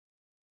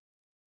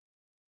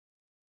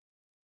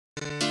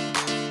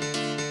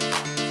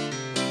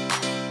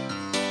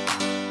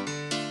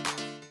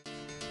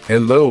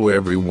Hello,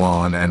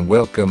 everyone, and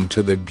welcome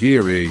to the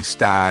Geary,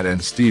 Stein,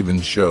 and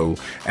Stevens Show,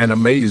 an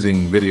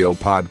amazing video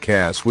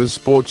podcast with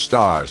sports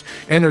stars,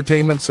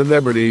 entertainment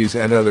celebrities,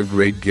 and other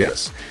great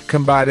guests,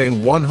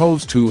 combining one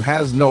host who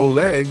has no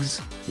legs,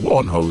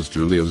 one host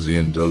who lives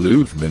in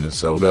Duluth,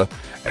 Minnesota,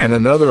 and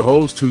another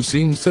host who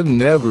seems to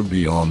never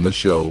be on the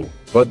show.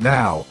 But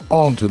now,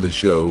 on to the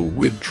show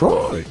with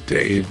Troy,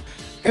 Dave,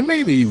 and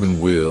maybe even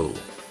Will.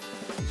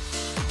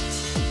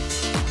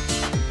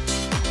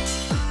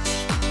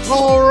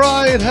 All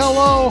right,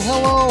 hello.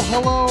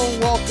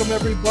 Welcome,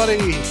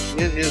 everybody.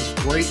 It is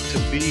great to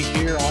be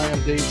here. I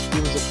am Dave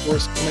Stevens, of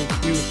course, coming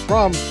to you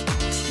from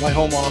my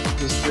home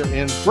office here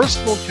in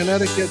Bristol,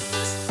 Connecticut.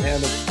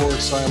 And, of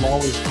course, I am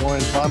always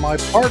joined by my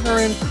partner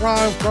in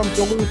crime from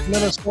Duluth,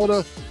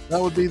 Minnesota.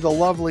 That would be the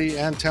lovely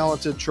and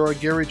talented Troy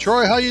Geary.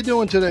 Troy, how you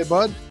doing today,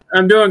 bud?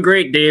 I'm doing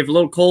great, Dave. A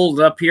little cold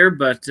up here,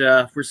 but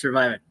we're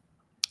surviving.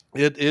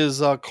 It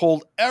is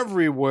cold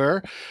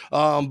everywhere,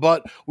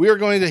 but we are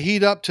going to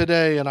heat up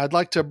today, and I'd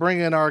like to bring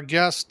in our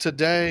guest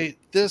today.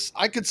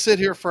 I could sit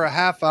here for a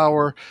half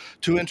hour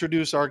to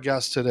introduce our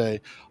guest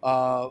today.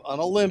 An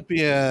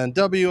Olympian,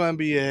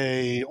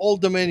 WNBA,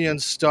 Old Dominion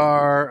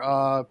star,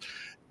 a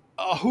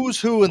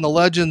who's who in the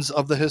legends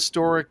of the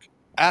historic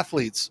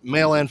athletes,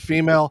 male and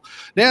female.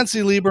 Nancy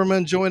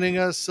Lieberman joining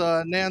us.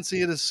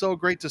 Nancy, it is so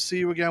great to see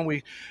you again.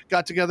 We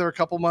got together a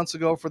couple months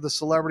ago for the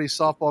Celebrity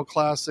Softball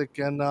Classic,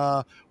 and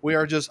we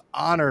are just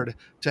honored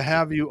to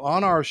have you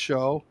on our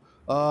show,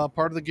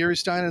 part of the Geary,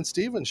 Stein, and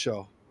Stevens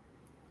show.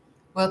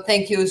 Well,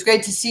 thank you. It was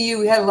great to see you.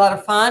 We had a lot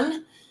of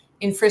fun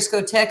in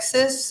Frisco,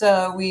 Texas.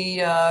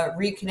 We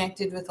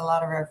reconnected with a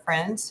lot of our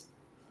friends,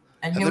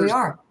 and here we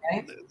are,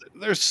 right?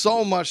 There's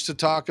so much to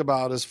talk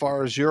about as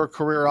far as your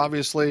career,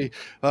 obviously,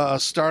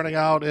 starting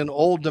out in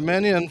Old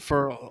Dominion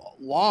for a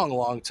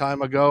long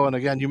time ago. And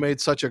again, you made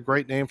such a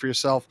great name for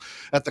yourself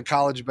at the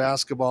college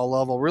basketball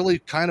level, really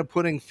kind of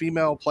putting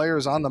female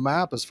players on the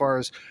map as far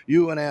as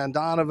you and Ann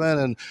Donovan,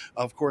 and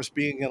of course,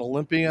 being an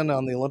Olympian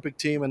on the Olympic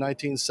team in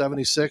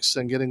 1976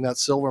 and getting that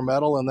silver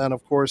medal. And then,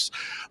 of course,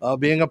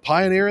 being a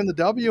pioneer in the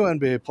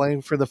WNBA,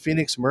 playing for the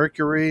Phoenix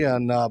Mercury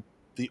and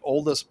the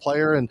oldest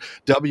player in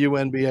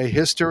WNBA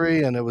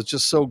history, and it was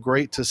just so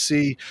great to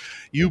see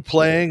you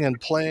playing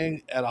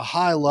at a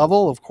high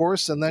level, of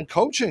course, and then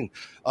coaching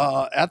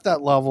at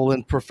that level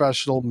in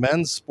professional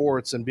men's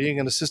sports and being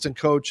an assistant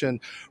coach and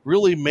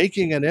really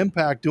making an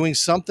impact, doing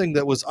something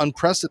that was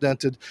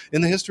unprecedented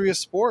in the history of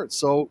sports.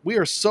 So we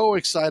are so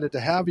excited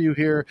to have you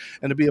here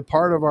and to be a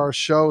part of our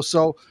show.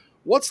 So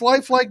what's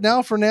life like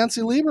now for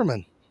Nancy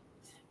Lieberman?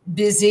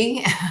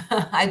 Busy.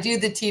 I do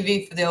the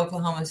TV for the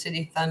Oklahoma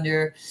City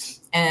Thunder,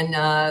 and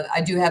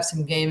I do have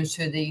some games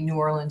for the New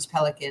Orleans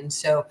Pelicans.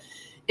 So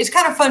it's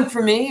kind of fun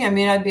for me. I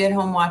mean, I'd be at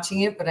home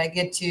watching it, but I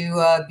get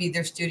to be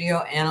their studio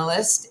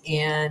analyst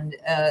and,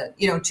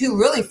 two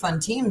really fun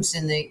teams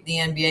in the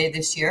NBA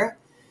this year.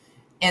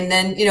 And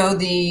then,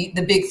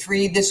 the Big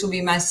Three, this will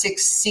be my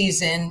sixth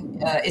season.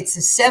 It's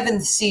the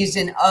seventh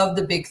season of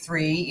the Big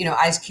Three,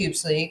 Ice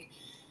Cube's league.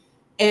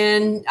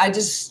 And I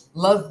just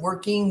love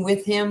working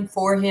with him,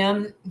 for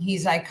him.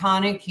 He's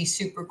iconic. He's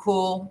super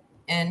cool.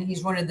 And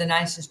he's one of the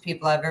nicest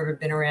people I've ever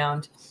been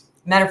around.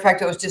 Matter of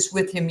fact, I was just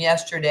with him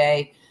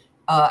yesterday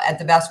at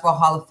the Basketball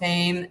Hall of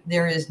Fame.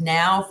 There is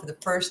now, for the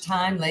first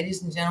time,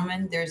 ladies and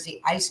gentlemen, there's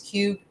the Ice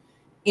Cube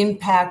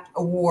Impact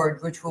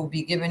Award, which will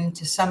be given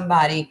to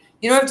somebody.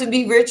 You don't have to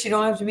be rich. You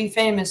don't have to be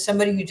famous.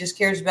 Somebody who just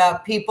cares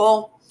about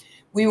people.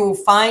 We will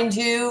find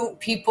you.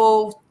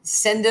 People,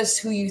 send us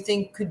who you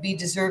think could be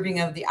deserving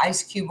of the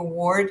Ice Cube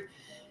Award.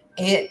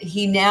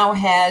 He now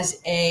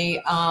has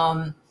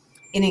an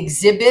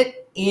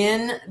exhibit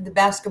in the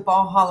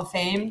Basketball Hall of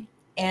Fame,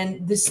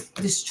 and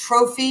this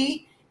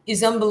trophy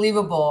is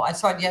unbelievable. I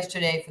saw it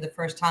yesterday for the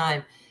first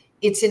time.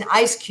 It's an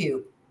ice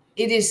cube.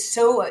 It is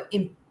so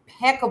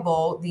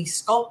impeccable, the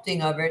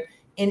sculpting of it,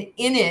 and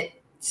in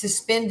it,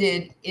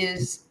 suspended,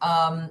 is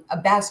a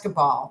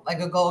basketball,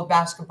 like a gold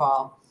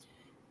basketball.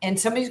 And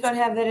somebody's going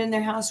to have that in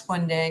their house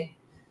one day.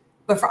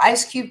 But for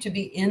Ice Cube to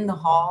be in the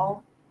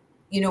hall,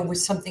 with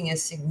something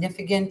as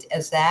significant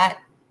as that,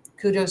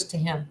 kudos to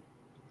him.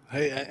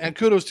 Hey, and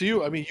kudos to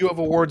you. I mean, you have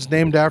awards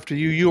named after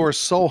you. You are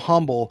so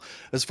humble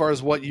as far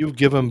as what you've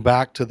given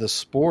back to the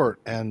sport.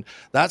 And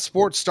that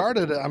sport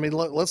started, I mean,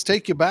 let's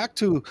take you back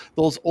to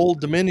those Old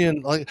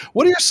Dominion. Like,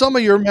 what are some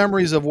of your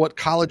memories of what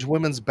college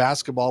women's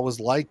basketball was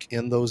like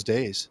in those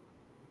days?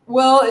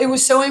 Well, it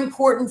was so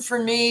important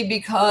for me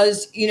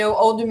because,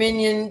 Old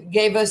Dominion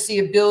gave us the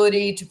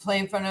ability to play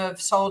in front of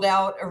sold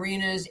out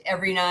arenas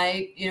every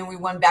night. We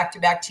won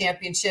back-to-back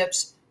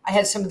championships. I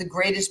had some of the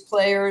greatest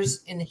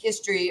players in the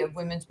history of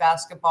women's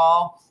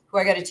basketball who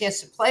I got a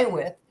chance to play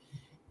with.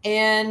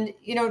 And,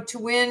 to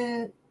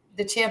win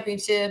the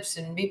championships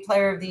and be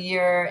player of the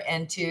year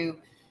and to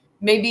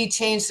maybe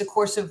change the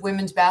course of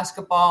women's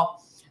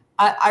basketball.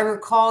 I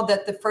recall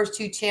that the first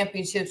two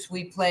championships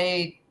we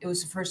played, it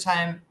was the first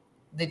time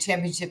the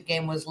championship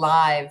game was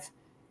live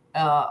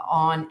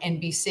on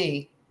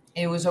NBC.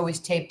 It was always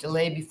tape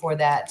delay before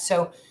that.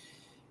 So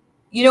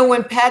You know,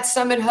 when Pat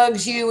Summitt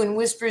hugs you and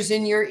whispers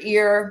in your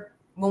ear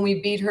when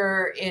we beat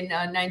her in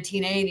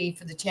 1980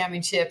 for the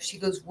championship, she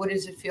goes, "What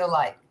does it feel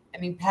like?" I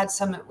mean, Pat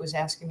Summitt was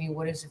asking me,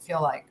 "What does it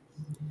feel like?"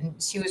 And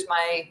she was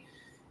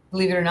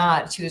believe it or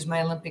not, she was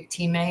my Olympic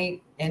teammate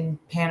and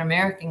Pan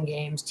American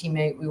Games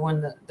teammate. We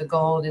won the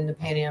gold in the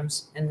Pan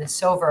Ams and the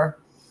silver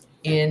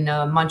in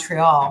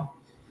Montreal.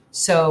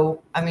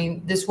 So, I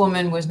mean, this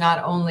woman was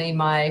not only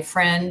my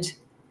friend,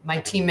 my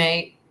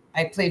teammate.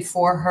 I played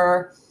for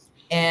her,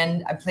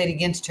 and I played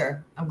against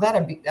her. I'm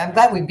glad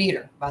we beat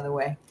her. By the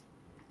way,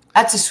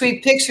 that's a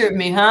sweet picture of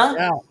me, huh?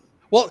 Yeah.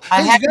 Well,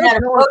 I hey, haven't had a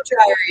blow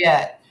dryer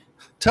yet.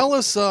 Tell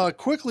us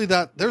quickly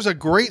that there's a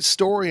great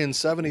story in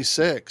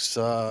 '76.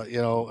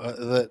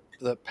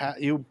 That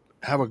Pat, you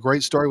have a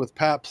great story with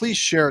Pat. Please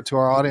share it to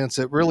our audience.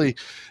 It really,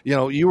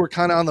 you were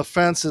kind of on the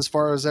fence as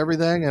far as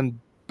everything, and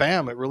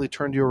bam, it really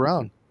turned you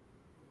around.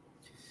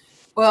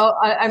 Well,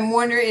 I'm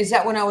wondering, is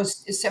that when I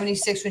was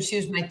 76 when she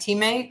was my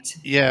teammate?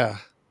 Yeah.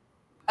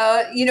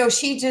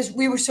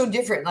 We were so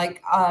different.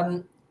 Like,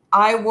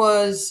 I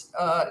was,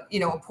 a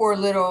poor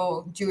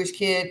little Jewish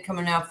kid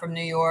coming out from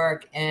New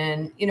York.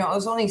 And, I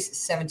was only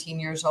 17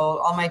 years old.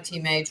 All my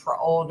teammates were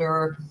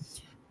older,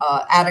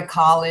 out of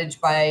college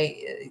by,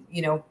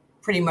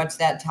 pretty much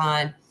that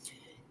time.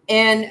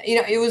 And,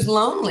 it was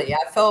lonely.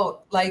 I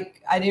felt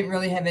like I didn't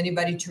really have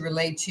anybody to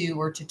relate to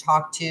or to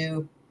talk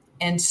to.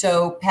 And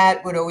so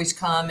Pat would always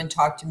come and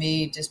talk to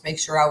me, just make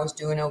sure I was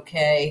doing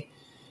okay.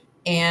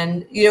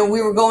 And, we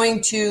were going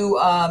to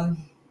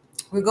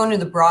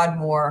the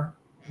Broadmoor.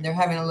 They're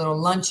having a little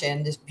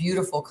luncheon, this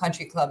beautiful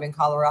country club in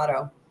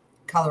Colorado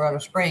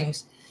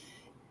Springs.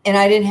 And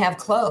I didn't have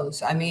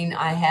clothes. I mean,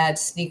 I had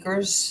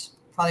sneakers,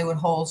 probably with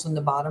holes in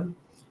the bottom.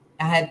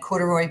 I had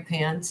corduroy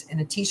pants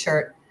and a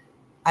t-shirt.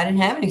 I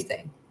didn't have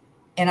anything.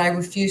 And I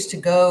refused to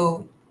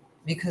go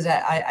because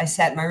I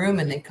sat in my room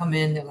and they come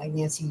in. They're like,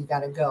 "Nancy, you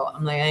got to go."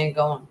 I'm like, "I ain't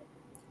going."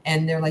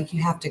 And they're like,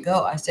 "You have to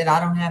go." I said, "I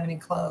don't have any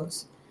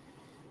clothes."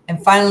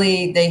 And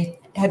finally, they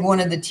had one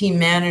of the team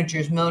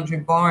managers,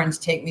 Mildred Barnes,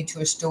 take me to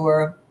a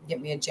store,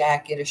 get me a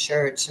jacket, a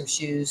shirt, some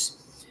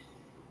shoes.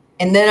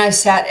 And then I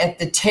sat at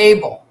the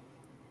table.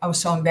 I was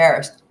so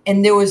embarrassed.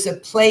 And there was a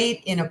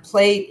plate in a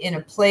plate in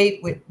a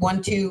plate with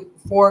 1-2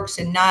 forks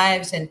and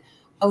knives. And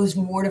I was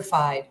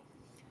mortified.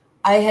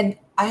 I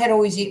had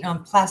always eaten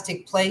on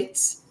plastic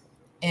plates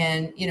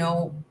and,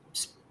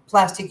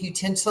 plastic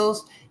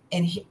utensils.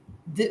 And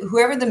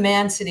whoever the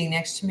man sitting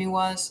next to me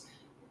was,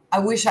 I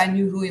wish I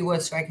knew who he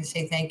was so I could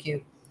say thank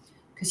you.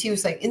 Because he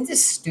was like, "Isn't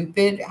this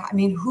stupid? I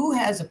mean, who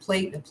has a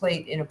plate and a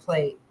plate in a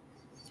plate?"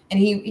 And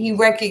he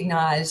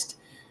recognized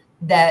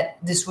that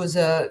this was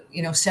a,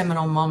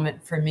 seminal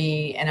moment for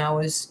me. And I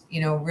was,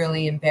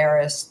 really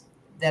embarrassed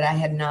that I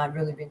had not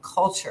really been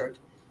cultured.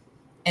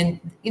 And,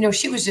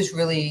 she was just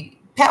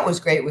Pat was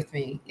great with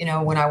me.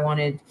 When I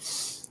wanted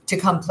to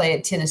come play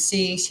at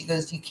Tennessee, she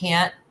goes, "You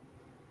can't,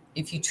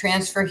 if you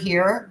transfer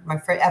here,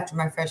 after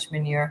my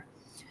freshman year,"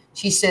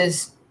 she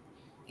says,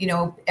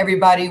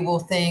 "everybody will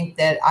think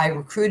that I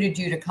recruited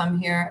you to come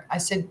here." I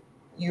said,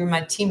 "You're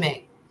my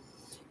teammate."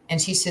 And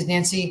she says,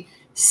 "Nancy,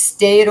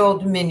 stay at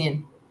Old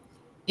Dominion.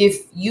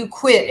 If you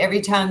quit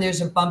every time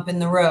there's a bump in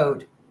the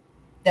road,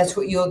 that's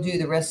what you'll do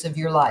the rest of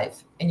your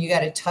life. And you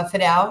got to tough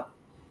it out."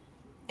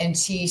 And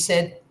she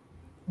said,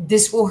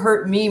 "This will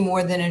hurt me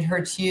more than it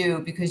hurts you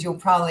because you'll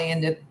probably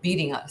end up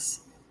beating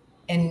us."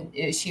 And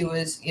she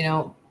was,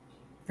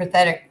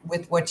 pathetic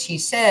with what she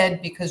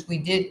said because we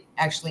did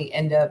actually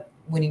end up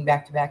winning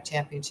back-to-back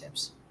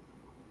championships.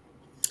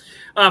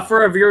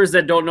 For our viewers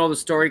that don't know the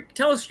story,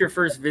 tell us your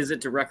first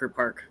visit to Rucker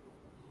Park.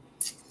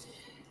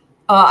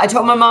 I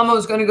told my mom I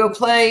was going to go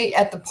play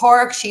at the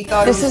park. She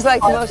thought this is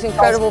like the most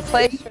incredible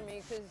place for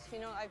me because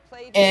I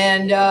played.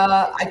 And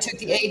I took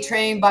the A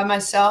train by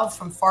myself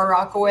from Far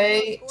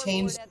Rockaway,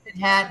 changed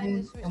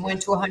Manhattan, and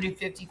went to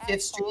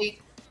 155th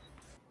Street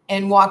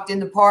and walked in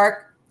the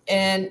park.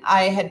 And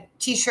I had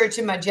T-shirts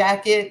in my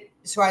jacket,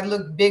 so I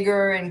looked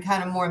bigger and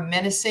kind of more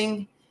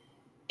menacing.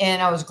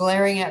 And I was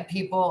glaring at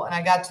people. And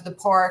I got to the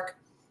park,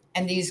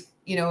 and these,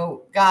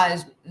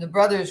 guys, the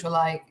brothers were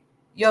like,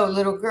 "Yo,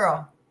 little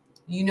girl,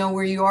 you know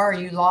where you are? Are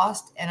you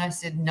lost?" And I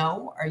said,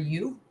 "No, are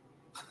you?"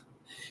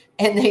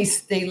 And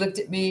they looked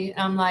at me, and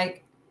I'm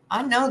like,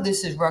 "I know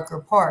this is Rucker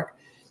Park,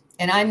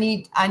 and I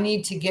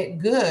need to get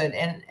good."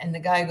 And the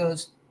guy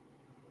goes,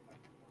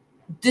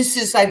 "This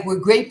is like where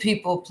great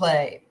people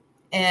play."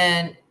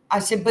 And I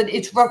said, "But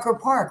it's Rucker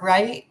Park,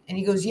 right?" And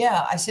he goes,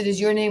 "Yeah." I said, "Is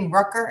your name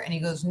Rucker?" And he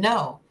goes,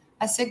 "No."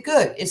 I said,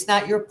 "Good. It's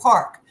not your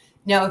park.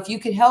 Now, if you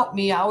could help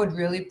me, I would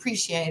really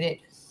appreciate it."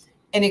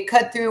 And it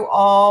cut through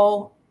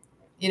all,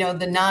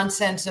 the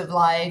nonsense of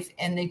life.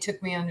 And they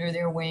took me under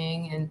their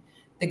wing. And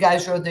the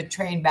guys rode the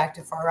train back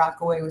to Far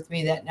Rockaway with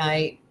me that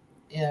night.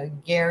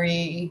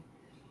 Gary,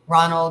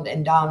 Ronald,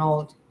 and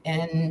Donald.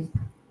 And,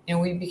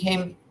 we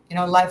became,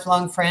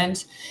 lifelong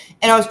friends.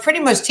 And I was pretty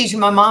much teaching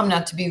my mom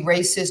not to be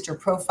racist or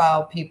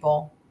profile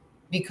people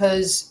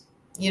because,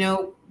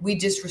 we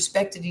just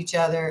respected each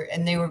other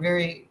and they were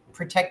very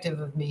protective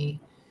of me.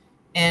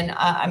 And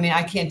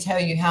I can't tell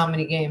you how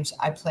many games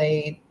I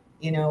played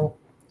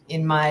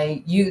in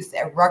my youth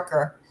at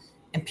Rucker.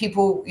 And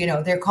people,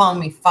 they're calling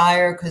me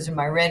Fire because of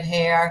my red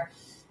hair.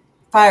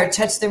 Fire,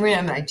 touch the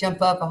rim. And I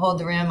jump up, I hold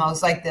the rim. I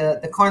was like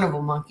the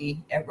carnival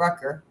monkey at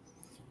Rucker.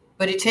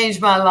 But it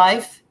changed my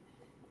life.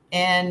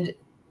 And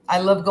I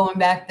love going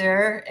back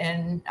there.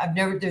 And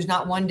there's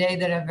not one day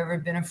that I've ever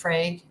been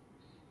afraid,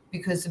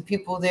 because the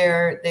people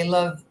there, they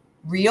love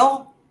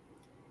real,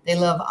 they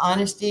love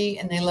honesty,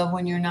 and they love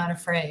when you're not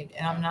afraid.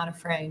 And I'm not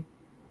afraid.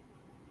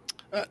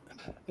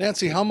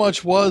 Nancy, how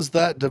much was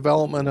that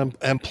development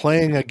and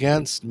playing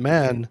against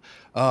men?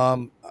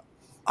 How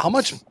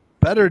much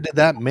better did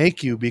that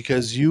make you,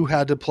 because you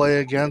had to play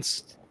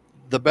against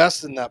the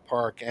best in that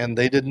park and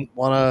they didn't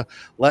want to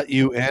let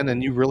you in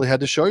and you really had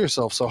to show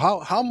yourself? So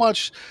how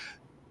much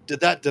did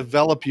that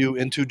develop you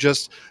into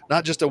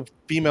not just a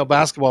female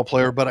basketball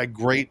player, but a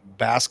great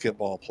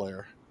basketball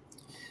player?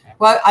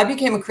 Well, I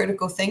became a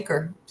critical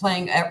thinker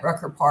playing at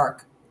Rucker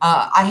Park.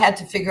 I had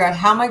to figure out,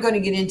 how am I going to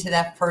get into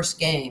that first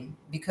game?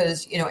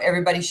 Because,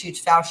 everybody shoots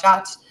foul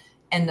shots,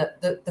 and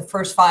the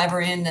first 5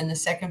 are in, then the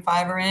second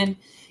 5 are in.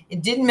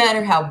 It didn't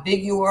matter how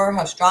big you are,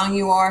 how strong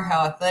you are,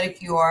 how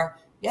athletic you are.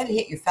 You had to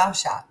hit your foul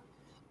shot.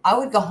 I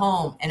would go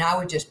home and I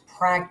would just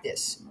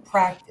practice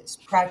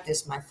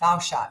my foul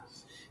shot,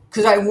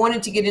 because I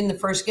wanted to get in the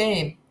first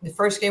game. The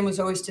first game was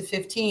always to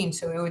 15,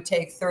 so it would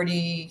take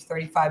 30,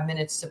 35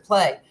 minutes to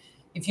play.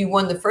 If you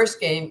won the first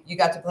game, you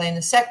got to play in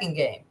the second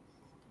game.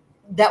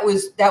 That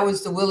was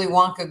the Willy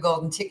Wonka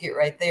golden ticket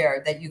right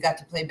there, that you got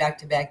to play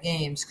back-to-back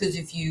games. Because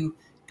if you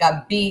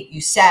got beat,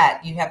 you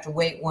sat, you have to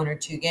wait 1 or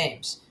 2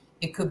 games.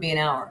 It could be an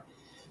hour.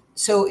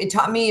 So it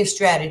taught me a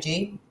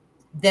strategy.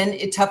 Then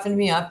it toughened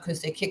me up,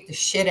 because they kicked the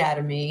shit out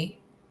of me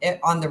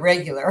on the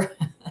regular.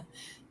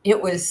 It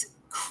was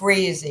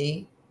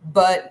crazy,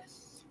 but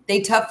they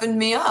toughened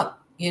me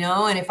up,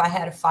 and if I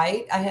had a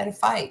fight, I had a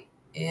fight.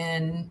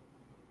 And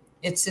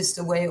it's just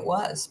the way it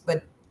was.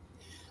 But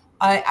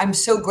I'm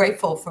so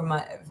grateful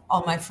for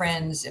all my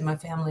friends and my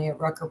family at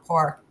Rucker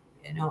Park.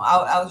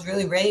 I was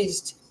really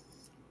raised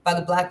by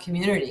the Black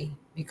community,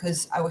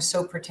 because I was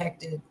so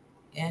protected,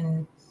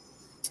 and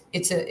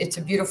it's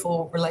a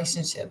beautiful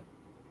relationship.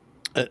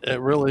 It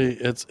really,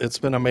 it's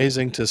been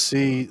amazing to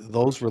see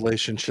those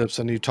relationships.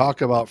 And you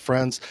talk about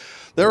friends.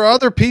 There are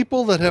other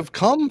people that have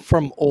come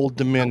from Old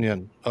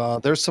Dominion.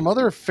 There's some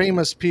other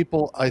famous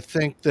people, I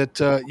think,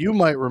 that you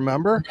might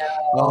remember.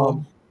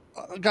 No.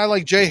 A guy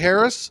like Jay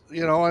Harris,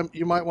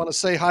 you might want to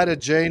say hi to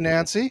Jay,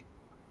 Nancy.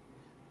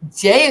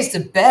 Jay is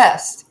the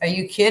best. Are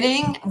you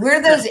kidding? Where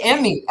are those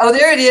Emmys? Oh,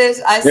 there it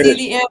is. I see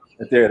the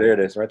Emmy. There it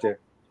is, right there.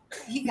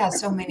 He got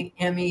so many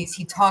Emmys.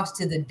 He talks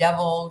to the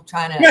devil,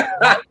 trying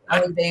to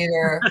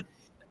elevator.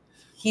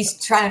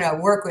 He's trying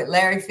to work with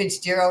Larry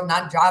Fitzgerald,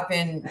 not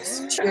dropping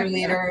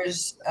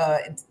cheerleaders.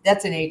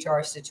 That's an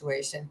HR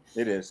situation.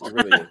 It is. It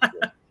really is.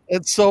 Yeah.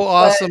 It's so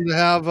awesome to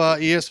have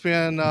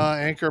ESPN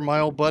anchor,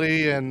 my old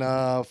buddy, and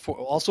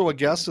also a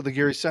guest of the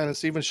Gary Stein and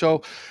Stevens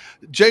show.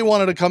 Jay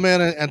wanted to come in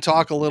and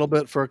talk a little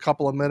bit for a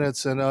couple of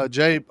minutes. And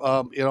Jay,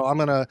 I'm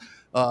going to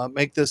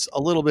make this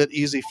a little bit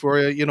easy for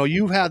you.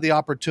 You've had the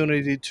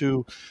opportunity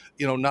to,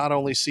 not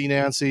only see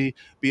Nancy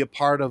be a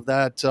part of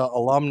that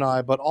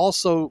alumni, but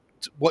also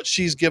what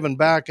she's given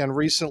back. And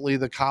recently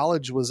the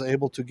college was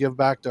able to give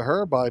back to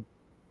her by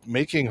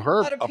making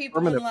her a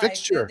permanent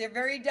fixture. They're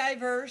very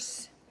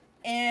diverse.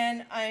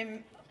 And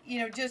I'm,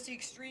 just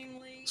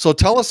extremely. So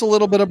tell us a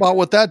little bit about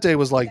what that day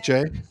was like,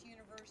 Jay.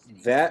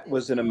 That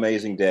was an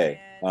amazing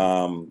day.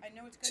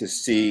 To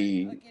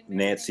see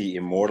Nancy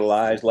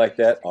immortalized like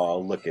that. Oh,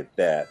 look at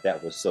that.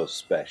 That was so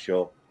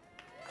special.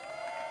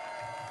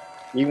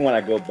 Even when I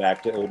go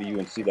back to ODU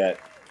and see that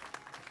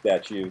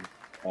statue,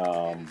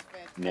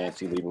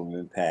 Nancy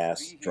Lieberman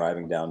Pass,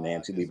 driving down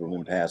Nancy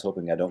Lieberman Pass,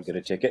 hoping I don't get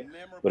a ticket.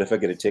 But if I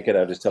get a ticket,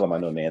 I'll just tell them I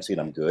know Nancy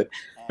and I'm good.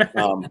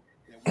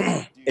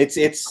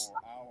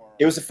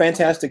 It was a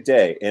fantastic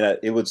day, and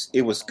it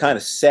was kind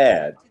of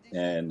sad.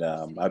 And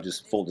I'll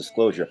just full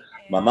disclosure,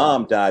 my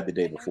mom died the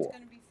day before,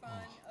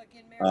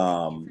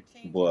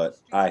 but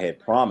I had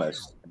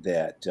promised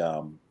that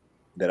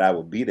I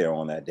would be there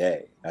on that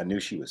day. I knew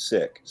she was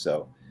sick,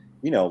 so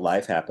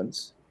life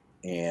happens,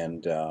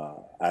 and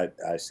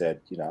I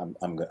said,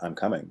 I'm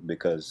coming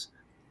because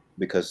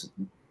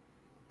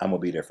I'm gonna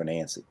be there for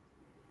Nancy,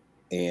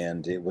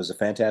 and it was a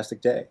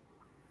fantastic day,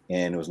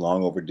 and it was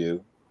long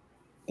overdue.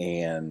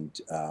 And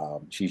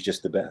she's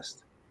just the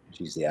best.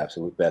 She's the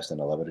absolute best, and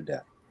I love her to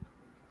death.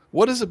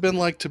 What has it been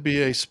like to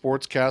be a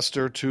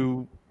sportscaster,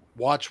 to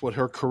watch what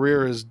her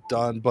career has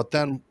done, but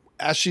then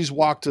as she's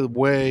walked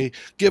away,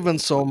 given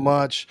so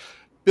much,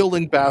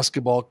 building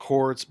basketball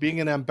courts, being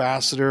an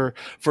ambassador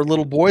for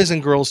little boys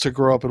and girls to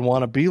grow up and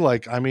want to be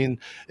like? I mean,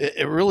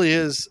 it really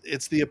is.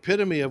 It's the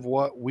epitome of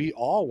what we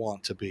all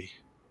want to be.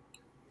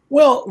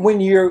 Well, when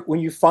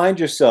you find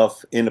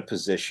yourself in a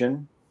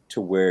position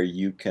to where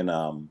you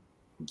can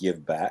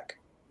give back,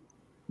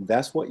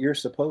 that's what you're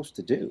supposed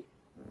to do,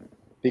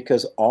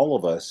 because all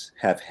of us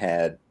have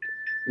had,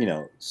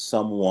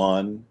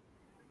 someone,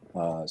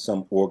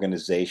 some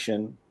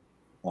organization,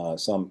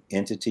 some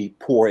entity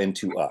pour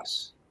into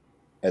us,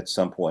 at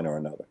some point or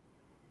another.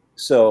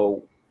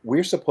 So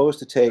we're supposed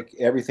to take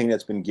everything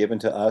that's been given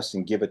to us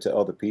and give it to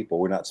other people.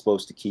 We're not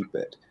supposed to keep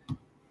it.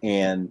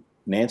 And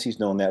Nancy's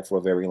known that for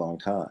a very long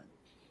time.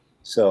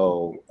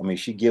 So, I mean,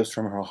 she gives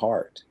from her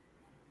heart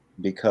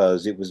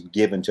because it was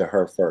given to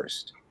her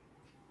first.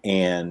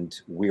 And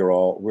we're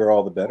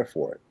all the better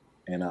for it.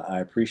 And I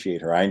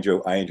appreciate her. I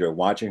enjoy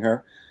watching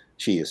her.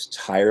 She is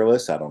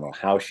tireless. I don't know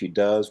how she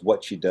does,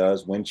 what she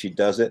does, when she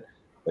does it,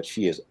 but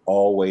she is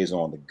always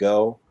on the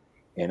go.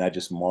 And I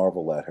just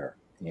marvel at her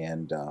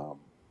and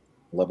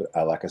love it.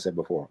 Like I said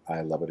before,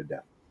 I love her to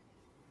death.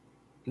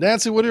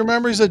 Nancy, what are your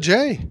memories of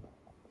Jay?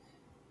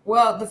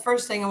 Well, the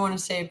first thing I want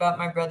to say about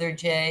my brother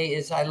Jay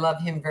is I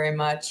love him very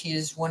much. He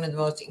is one of the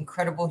most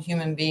incredible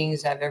human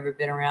beings I've ever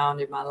been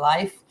around in my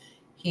life.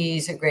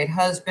 He's a great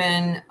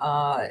husband,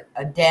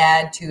 a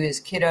dad to his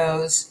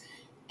kiddos,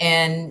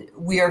 and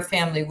we are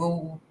family.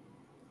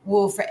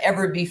 We'll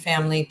forever be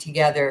family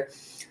together.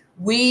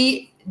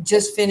 We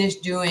just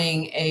finished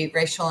doing a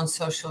racial and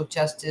social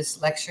justice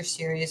lecture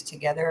series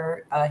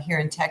together here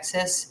in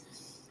Texas.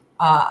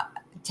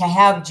 To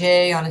have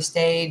Jay on a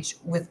stage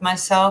with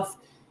myself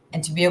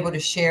and to be able to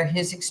share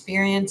his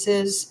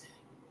experiences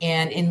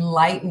and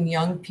enlighten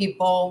young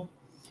people,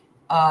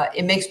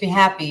 it makes me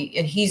happy.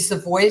 And he's the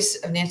voice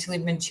of Nancy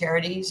Lieberman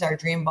Charities, our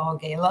Dream Ball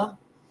Gala.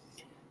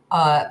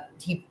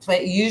 He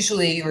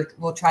usually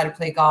will try to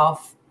play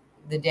golf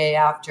the day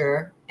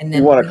after, and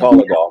then you want to call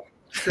it golf.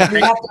 We have to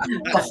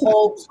have the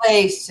whole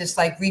place just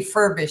like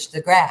refurbished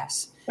the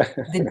grass.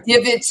 The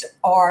divots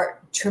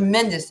are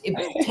tremendous. It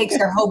takes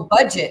our whole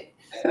budget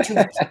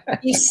to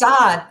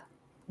decide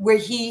where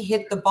he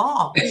hit the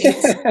ball.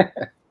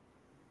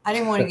 I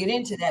didn't want to get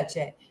into that,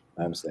 Jay.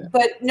 I'm saying.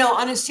 But no,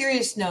 on a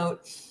serious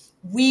note,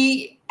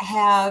 we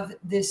have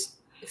this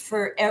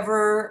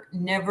forever,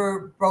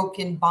 never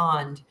broken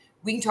bond.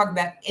 We can talk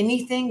about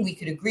anything. We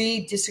could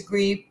agree,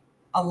 disagree,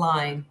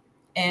 align.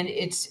 And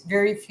it's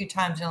very few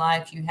times in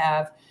life you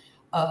have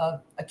a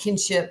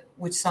kinship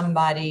with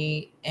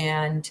somebody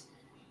and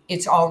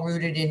it's all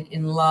rooted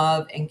in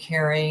love and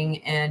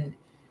caring. And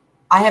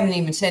I haven't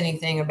even said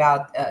anything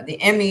about the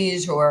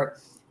Emmys or,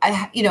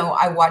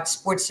 I watch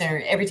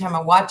SportsCenter. Every time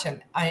I watch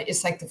him,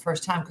 it's like the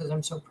first time because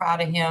I'm so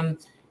proud of him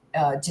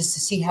just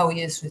to see how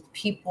he is with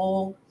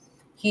people.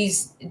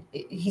 He's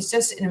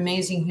just an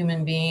amazing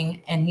human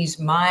being, and he's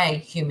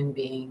my human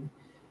being.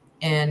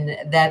 And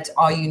that's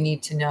all you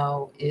need to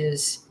know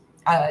is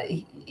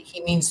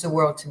he means the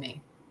world to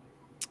me.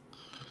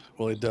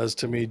 Well, he does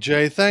to me.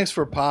 Jay, thanks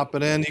for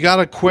popping in. You got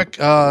a quick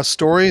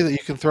story that you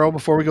can throw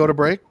before we go to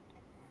break?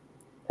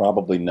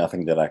 Probably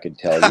nothing that I could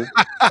tell you.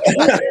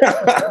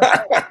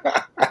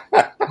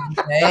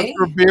 That's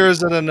for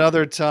beers at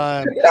another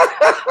time.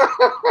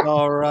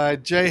 All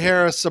right. Jay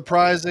Harris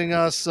surprising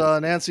us.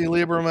 Nancy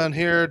Lieberman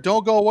here.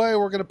 Don't go away.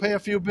 We're going to pay a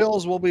few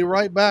bills. We'll be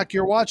right back.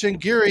 You're watching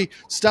Geary,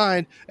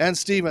 Stein, and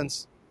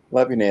Stevens.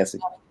 Love you, Nancy.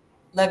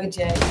 Love you,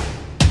 Jay.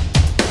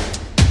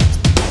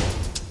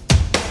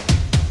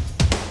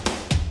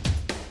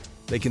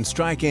 They can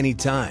strike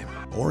anytime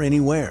or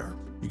anywhere.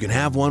 You can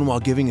have one while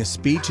giving a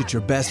speech at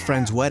your best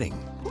friend's wedding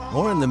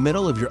or in the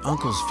middle of your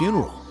uncle's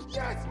funeral.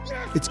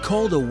 It's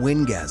called a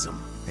wingasm,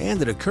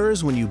 and it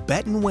occurs when you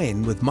bet and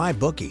win with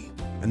MyBookie.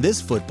 And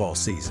this football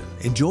season,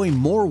 enjoy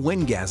more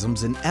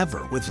wingasms than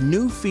ever with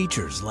new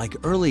features like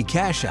early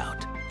cash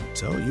out.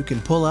 So you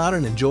can pull out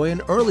and enjoy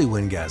an early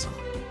wingasm,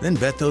 then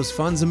bet those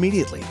funds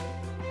immediately.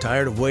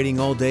 Tired of waiting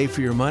all day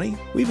for your money?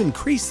 We've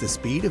increased the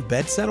speed of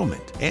bet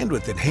settlement. And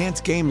with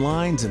enhanced game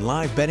lines and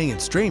live betting and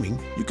streaming,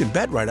 you can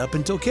bet right up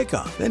until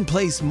kickoff, then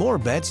place more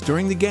bets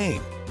during the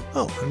game.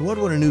 Oh, and what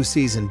would a new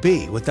season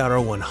be without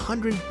our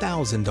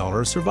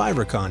 $100,000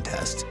 Survivor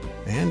contest?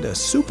 And a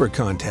super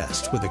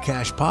contest with a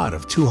cash pot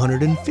of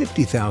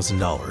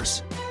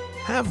 $250,000.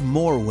 Have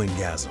more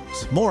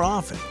wingasms more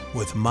often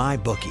with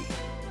MyBookie.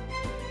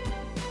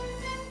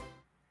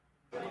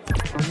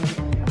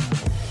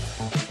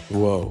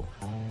 Whoa.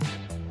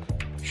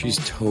 She's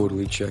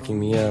totally checking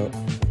me out.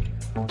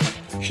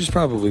 She's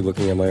probably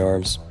looking at my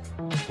arms.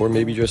 Or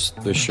maybe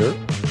just the shirt.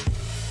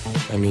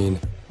 I mean,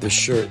 the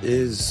shirt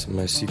is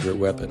my secret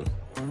weapon.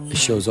 It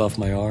shows off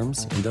my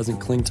arms and doesn't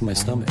cling to my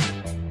stomach.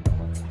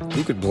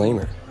 Who could blame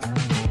her?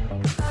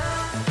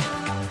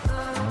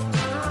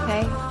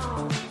 Hey,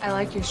 I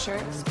like your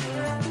shirts.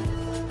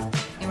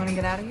 You want to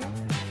get out of here?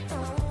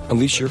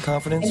 Unleash your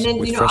confidence And then,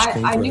 with fresh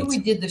clean I knew threads.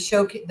 we did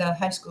the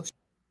high school.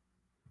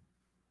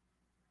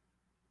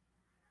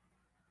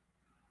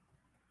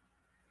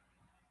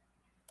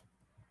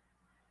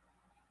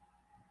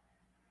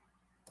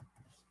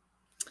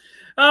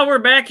 We're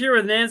back here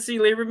with Nancy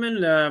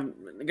Lieberman.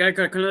 I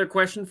got another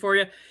question for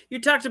you.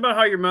 You talked about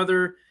how your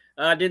mother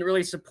didn't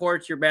really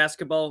support your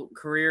basketball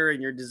career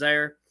and your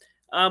desire.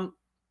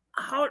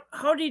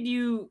 How did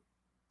you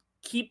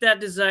keep that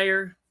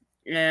desire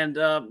and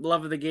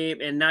love of the game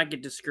and not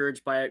get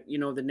discouraged by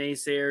the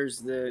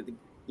naysayers,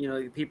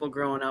 the people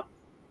growing up?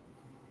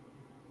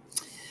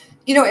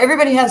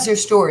 Everybody has their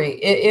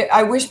story.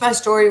 I wish my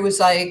story was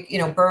like,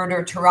 Bird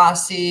or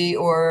Taurasi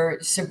or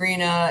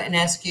Sabrina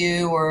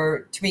Ionescu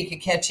or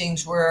Tamika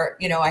Catchings, where,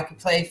 I could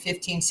play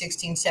 15,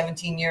 16,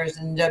 17 years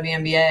in the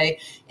WNBA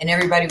and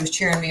everybody was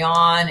cheering me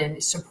on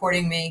and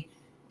supporting me.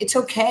 It's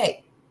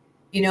okay.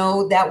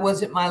 That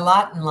wasn't my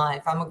lot in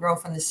life. I'm a girl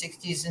from the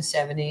 60s and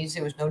 70s.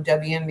 There was no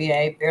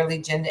WNBA, barely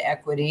gender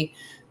equity.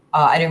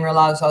 I didn't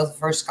realize I was the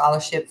first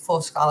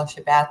full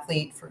scholarship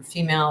athlete for a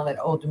female at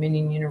Old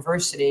Dominion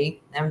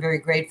University. I'm very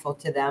grateful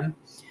to them.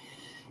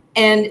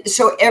 And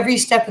so every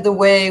step of the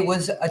way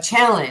was a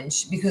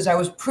challenge because I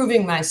was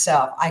proving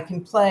myself. I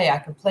can play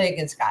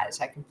against guys.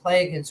 I can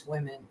play against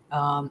women.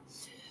 I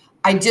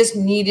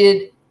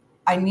needed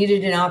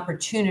an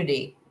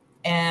opportunity.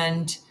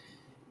 And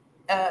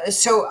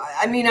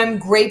I'm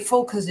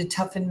grateful because it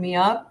toughened me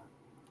up.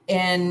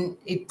 And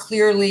it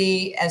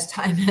clearly, as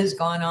time has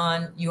gone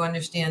on, you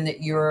understand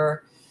that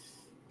you're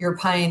a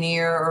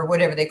pioneer or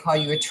whatever they call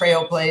you, a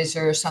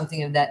trailblazer or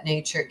something of that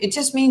nature. It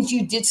just means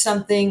you did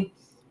something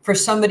for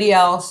somebody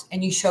else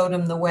and you showed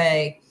them the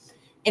way.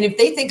 And if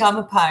they think I'm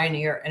a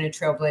pioneer and a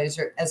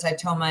trailblazer, as I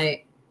tell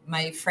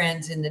my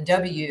friends in the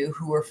W,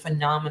 who are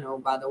phenomenal,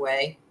 by the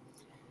way,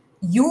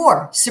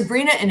 you're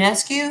Sabrina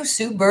Ionescu,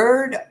 Sue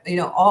Bird,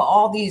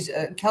 all these,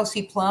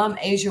 Kelsey Plum,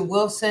 Asia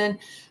Wilson,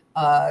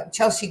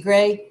 Chelsea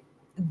Gray,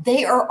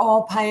 they are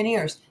all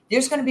pioneers.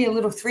 There's going to be a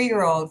little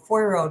 3-year-old,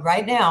 4-year-old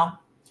right now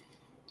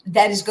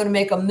that is going to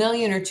make $1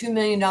 million or $2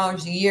 million a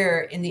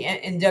year in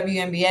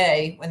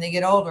WNBA when they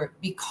get older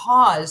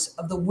because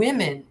of the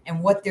women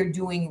and what they're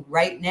doing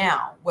right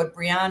now, what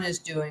Brianna is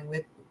doing,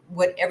 with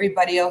what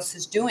everybody else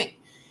is doing.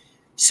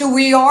 So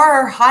we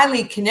are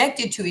highly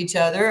connected to each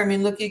other. I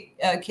mean, look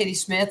at Katie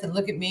Smith and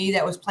look at me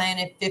that was playing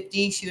at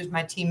 50. She was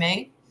my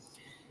teammate.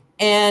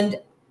 And,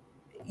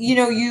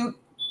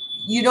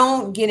 you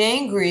don't get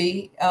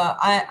angry.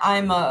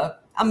 I'm a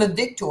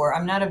victor.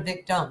 I'm not a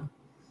victim.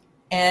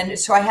 And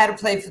so I had to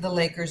play for the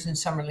Lakers in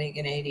Summer League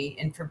in 80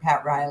 and for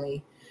Pat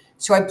Riley.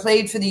 So I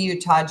played for the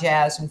Utah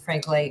Jazz and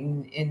Frank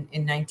Layton in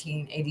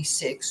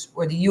 1986,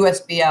 or the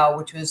USBL,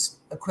 which was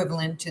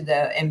equivalent to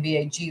the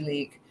NBA G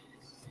League.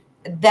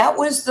 That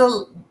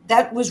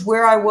was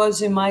where I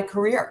was in my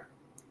career.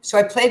 So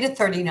I played at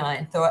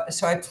 39.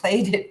 So I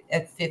played it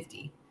at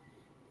 50.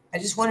 I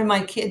just wanted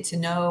my kid to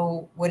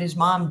know what his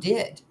mom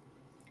did.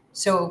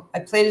 So I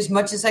played as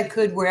much as I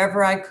could,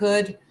 wherever I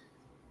could.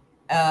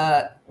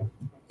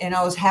 And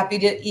I was happy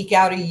to eke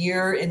out a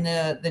year in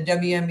the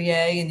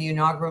WNBA in the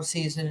inaugural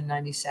season in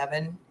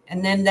 97.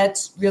 And then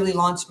that's really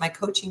launched my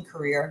coaching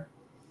career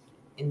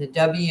in the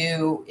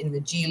W, in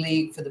the G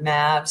League for the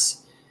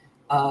Mavs,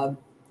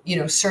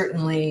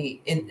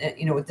 certainly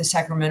with the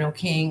Sacramento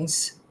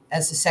Kings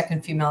as the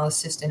second female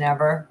assistant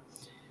ever.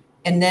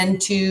 And then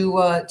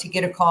to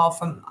get a call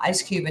from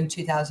Ice Cube in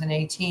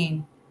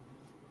 2018.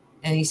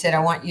 And he said, I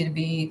want you to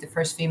be the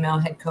first female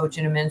head coach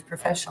in a men's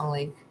professional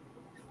league.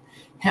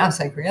 And I was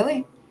like,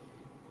 really?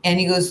 And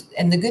he goes,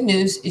 and the good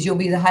news is you'll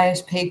be the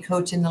highest paid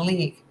coach in the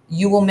league.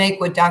 You will make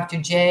what Dr.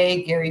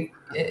 J, Gary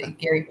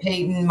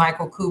Payton,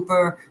 Michael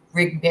Cooper,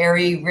 Rick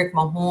Barry, Rick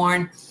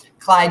Mahorn,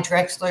 Clyde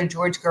Drexler,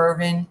 George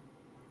Gervin.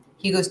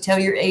 He goes, tell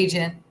your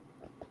agent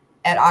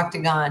at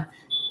Octagon,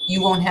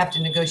 you won't have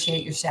to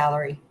negotiate your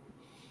salary.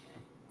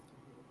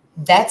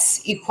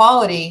 That's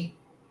equality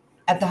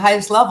at the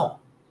highest level.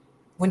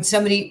 When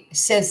somebody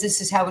says this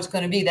is how it's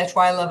going to be, that's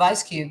why I love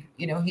Ice Cube.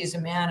 He's a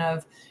man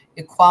of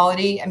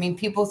equality. I mean,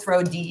 people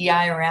throw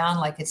DEI around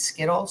like it's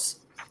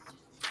Skittles,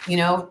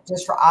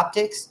 just for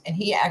optics. And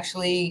he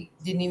actually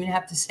didn't even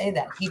have to say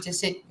that. He just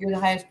said, you're the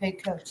highest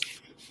paid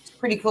coach. It's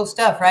pretty cool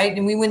stuff, right?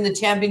 And we win the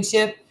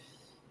championship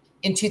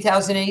in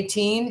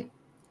 2018.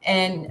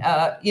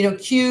 And,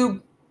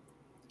 Cube,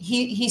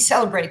 he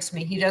celebrates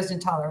me. He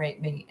doesn't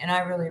tolerate me. And I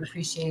really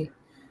appreciate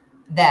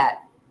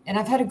that. And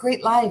I've had a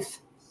great life.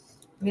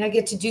 I mean, I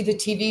get to do the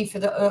TV for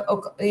the,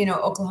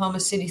 Oklahoma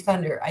City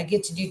Thunder. I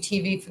get to do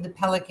TV for the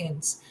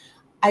Pelicans.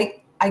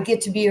 I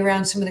get to be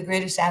around some of the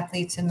greatest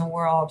athletes in the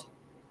world.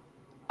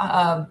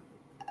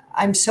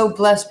 I'm so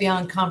blessed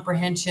beyond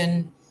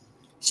comprehension.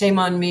 Shame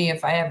on me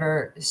if I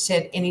ever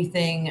said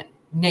anything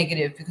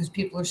negative because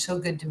people are so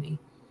good to me.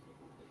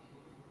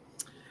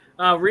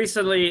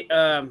 Recently,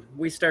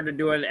 we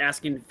started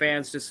asking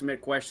fans to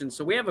submit questions.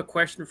 So we have a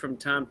question from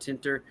Tom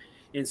Tinter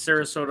in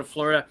Sarasota,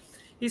 Florida.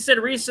 He said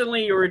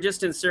recently you were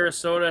just in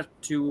Sarasota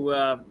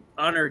to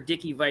honor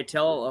Dickie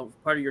Vitale,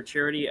 part of your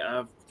charity,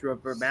 through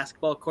a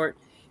basketball court.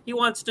 He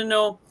wants to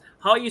know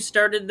how you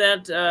started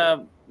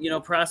that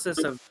process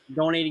of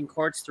donating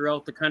courts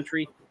throughout the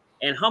country,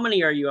 and how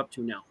many are you up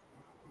to now?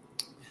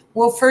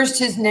 Well, first,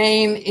 his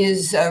name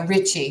is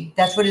Richie.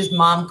 That's what his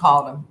mom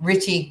called him,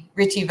 Richie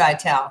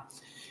Vitale.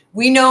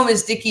 We know him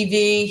as Dickie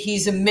V.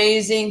 He's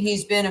amazing.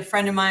 He's been a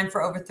friend of mine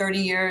for over 30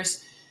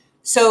 years.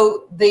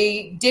 So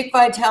the Dick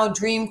Vitale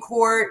Dream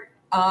Court,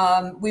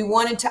 we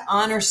wanted to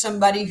honor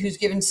somebody who's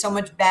given so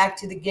much back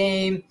to the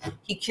game.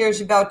 He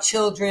cares about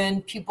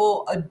children.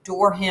 People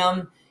adore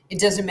him. It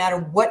doesn't matter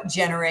what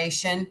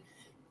generation.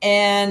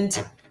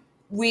 And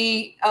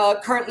We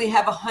currently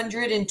have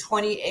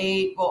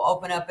 128. We'll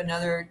open up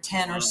another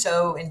 10 or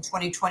so in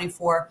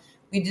 2024.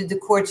 We did the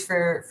courts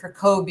for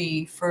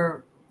Kobe,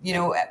 for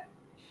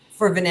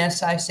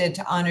Vanessa, I said,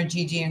 to honor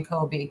Gigi and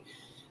Kobe.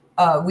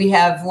 We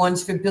have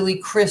ones for Billy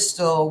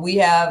Crystal. We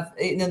have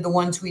the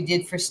ones we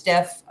did for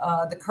Steph,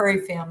 the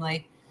Curry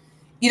family.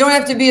 You don't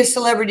have to be a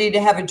celebrity to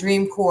have a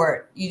dream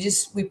court.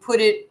 We put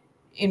it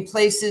in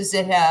places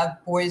that have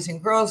boys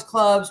and girls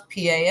clubs,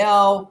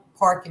 PAL,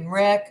 Park and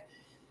Rec.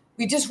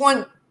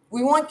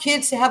 We want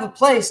kids to have a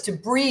place to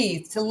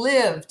breathe, to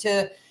live,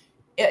 to,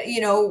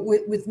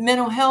 with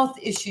mental health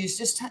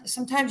issues.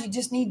 Sometimes you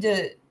just need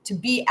to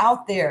be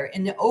out there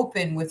in the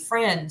open with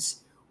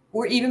friends,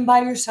 or even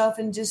by yourself,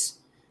 and just,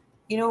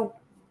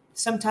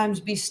 sometimes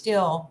be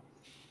still.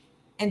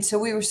 And so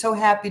we were so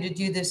happy to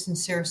do this in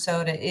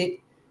Sarasota.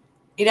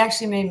 It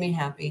actually made me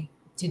happy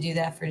to do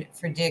that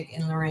for Dick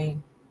and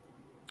Lorraine.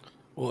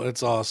 Well,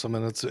 it's awesome,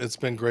 and it's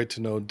been great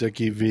to know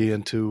Dickie V,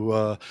 and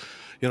to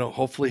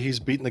hopefully he's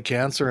beating the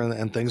cancer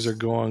and things are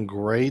going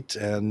great,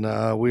 and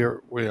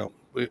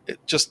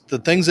just the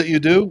things that you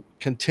do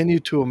continue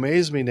to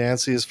amaze me,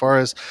 Nancy, as far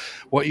as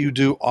what you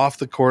do off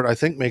the court. I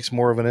think makes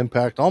more of an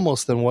impact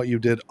almost than what you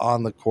did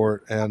on the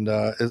court. And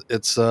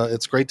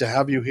it's great to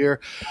have you here.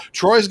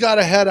 Troy's got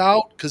to head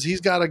out because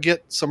he's got to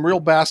get some real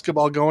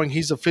basketball going.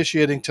 He's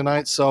officiating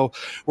tonight. So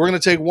we're going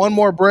to take one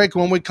more break.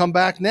 When we come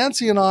back,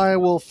 Nancy and I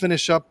will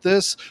finish up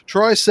this.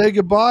 Troy, say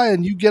goodbye,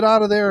 and you get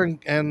out of there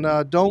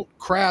and don't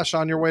crash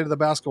on your way to the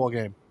basketball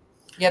game.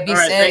 Yeah, be All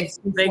right, safe.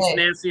 Thanks,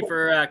 Nancy,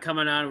 for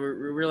coming on. It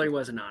really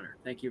was an honor.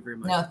 Thank you very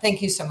much. No,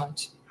 thank you so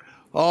much.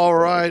 All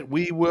right,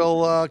 we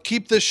will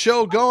keep this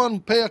show going,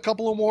 pay a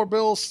couple of more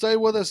bills. Stay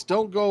with us.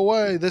 Don't go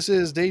away. This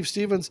is Dave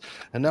Stevens,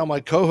 and now my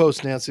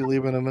co-host, Nancy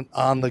Lieberman,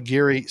 on the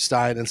Geary,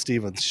 Stein, and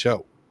Stevens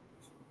Show.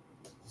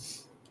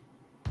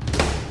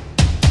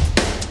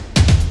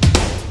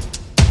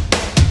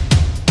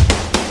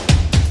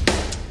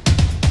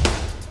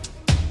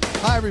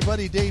 Hi,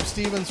 everybody. Dave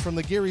Stevens from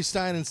the Geary,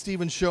 Stein, and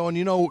Stevens Show. And,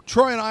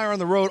 Troy and I are on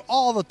the road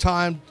all the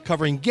time,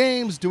 covering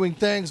games, doing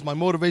things, my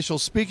motivational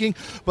speaking.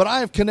 But I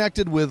have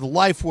connected with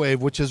LifeWave,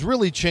 which has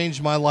really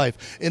changed my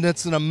life. And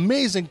it's an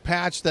amazing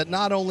patch that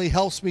not only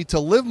helps me to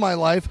live my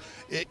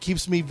life, it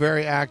keeps me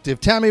very active.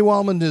 Tammy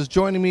Wellman is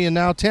joining me. And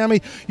now,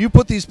 Tammy, you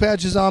put these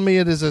patches on me.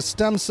 It is a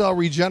stem cell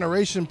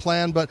regeneration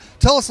plan. But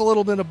tell us a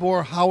little bit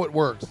more how it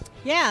works.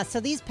 Yeah, so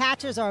these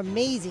patches are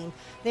amazing.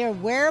 They're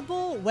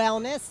wearable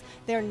wellness.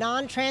 They're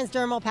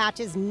non-transdermal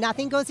patches.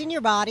 Nothing goes in your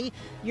body.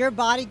 Your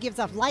body gives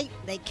off light.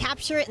 They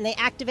capture it and they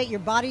activate your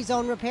body's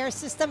own repair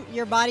system.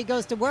 Your body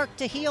goes to work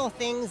to heal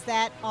things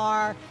that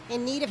are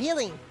in need of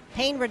healing.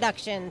 Pain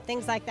reduction,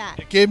 things like that.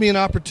 It gave me an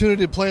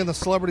opportunity to play in the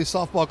Celebrity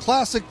Softball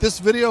Classic. This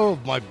video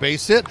of my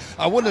base hit,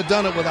 I wouldn't have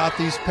done it without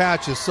these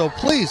patches. So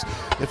please,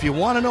 if you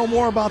want to know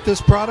more about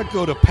this product,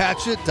 go to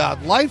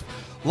patchit.life.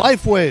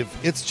 LifeWave,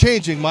 it's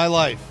changing my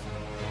life.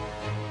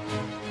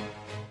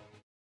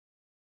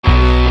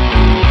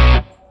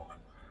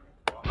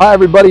 Hi,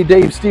 everybody.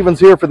 Dave Stevens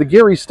here for the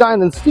Geary,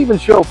 Stein, and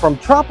Stevens Show from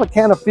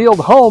Tropicana Field,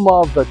 home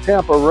of the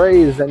Tampa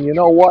Rays. And you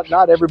know what?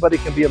 Not everybody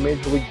can be a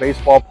Major League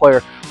Baseball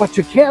player, but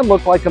you can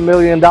look like $1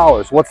 million.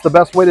 What's the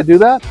best way to do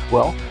that?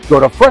 Well,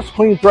 go to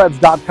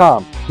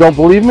freshcleanthreads.com. Don't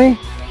believe me?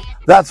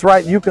 That's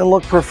right. You can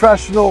look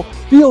professional,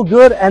 feel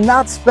good, and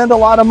not spend a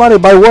lot of money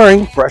by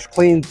wearing Fresh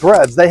Clean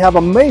Threads. They have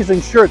amazing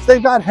shirts.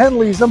 They've got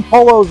Henleys and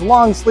polos,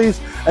 long sleeves,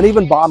 and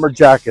even bomber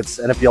jackets.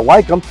 And if you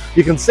like them,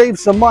 you can save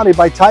some money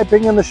by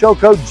typing in the show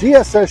code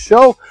GSS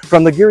Show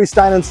from the Geary,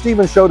 Stein, and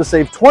Stevens Show to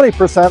save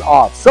 20%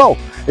 off. So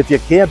if you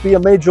can't be a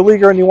major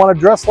leaguer and you want to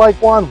dress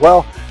like one,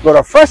 well, go to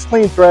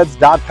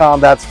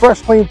freshcleanthreads.com. That's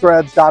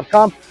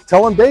freshcleanthreads.com.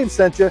 Tell them Dave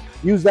sent you.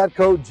 Use that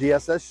code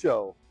GSS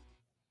Show.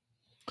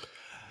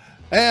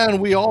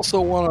 And we also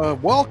want to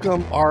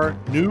welcome our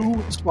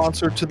new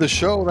sponsor to the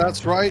show.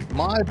 That's right,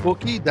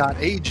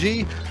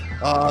 mybookie.ag.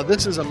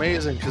 This is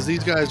amazing because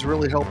these guys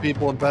really help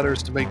people and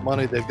bettors to make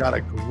money. They've got a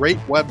great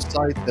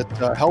website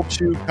that helps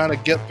you kind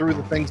of get through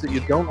the things that you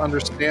don't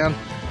understand.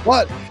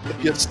 But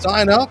if you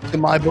sign up to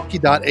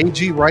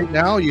mybookie.ag right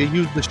now, you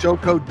use the show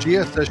code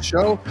GSS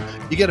Show,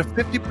 you get a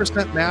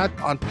 50% match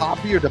on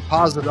top of your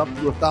deposit up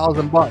to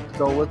 $1,000.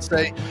 So let's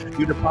say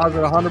you deposit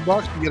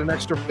 $100, you get an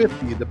extra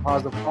 50. You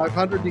deposit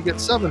 $500, you get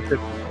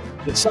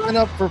 $750. You sign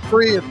up for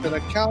free. It's an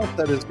account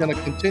that is going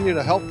to continue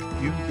to help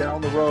you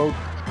down the road.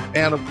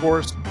 And of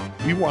course,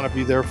 we want to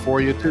be there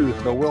for you too.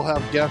 So we'll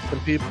have guests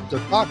and people to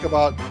talk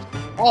about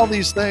all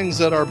these things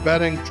that are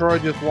betting. Troy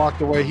just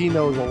walked away. He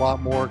knows a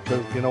lot more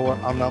because, you know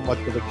what, I'm not much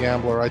of a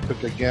gambler. I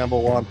took a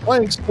gamble on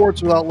playing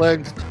sports without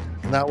legs,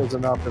 and that was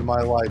enough in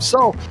my life.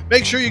 So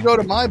make sure you go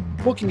to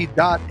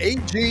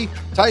mybookie.ag,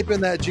 type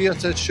in that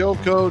GSS show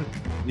code,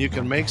 and you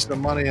can make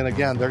some money. And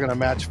again, they're going to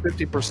match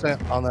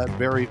 50% on that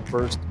very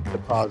first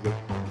deposit.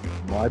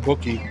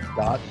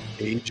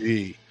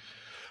 mybookie.ag.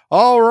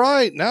 All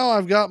right, now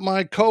I've got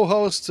my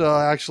co-host,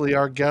 actually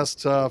our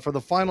guest for the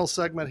final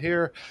segment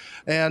here,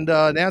 and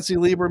Nancy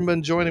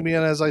Lieberman joining me.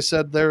 And as I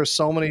said, there are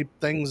so many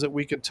things that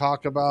we could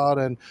talk about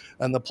and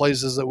the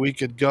places that we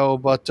could go.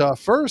 But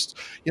first,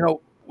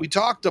 we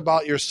talked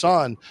about your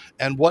son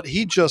and what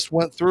he just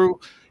went through.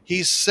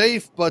 He's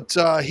safe, but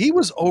he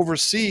was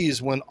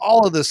overseas when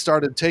all of this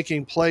started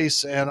taking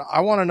place. And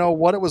I want to know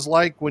what it was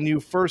like when you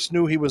first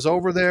knew he was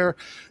over there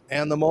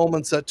and the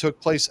moments that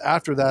took place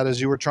after that as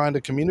you were trying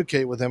to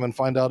communicate with him and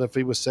find out if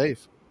he was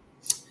safe.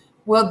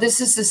 Well, this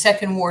is the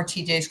second war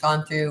TJ's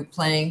gone through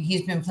playing.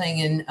 He's been playing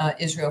in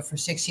Israel for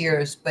 6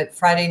 years. But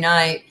Friday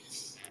night,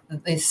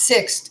 the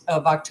 6th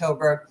of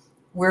October,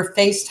 we're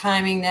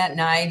FaceTiming that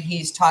night.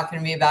 He's talking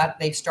to me about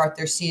they start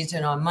their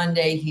season on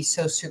Monday. He's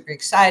so super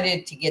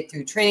excited to get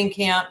through training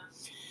camp.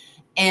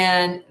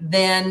 And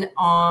then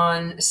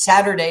on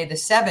Saturday, the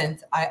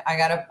 7th, I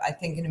got up, I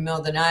think in the middle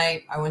of the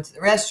night. I went to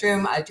the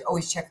restroom. I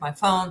always check my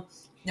phone.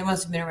 There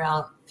must have been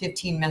around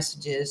 15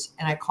 messages.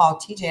 And I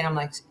called TJ and I'm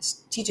like,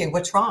 TJ,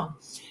 what's wrong?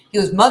 He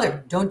goes,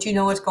 Mother, don't you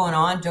know what's going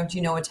on? Don't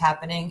you know what's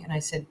happening? And I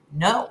said,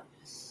 no.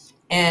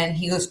 And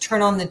he goes,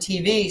 turn on the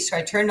TV. So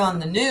I turned on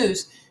the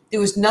news. There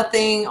was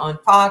nothing on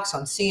Fox,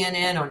 on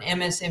CNN, on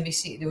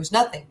MSNBC. There was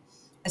nothing.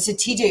 I said,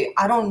 TJ,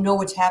 I don't know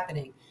what's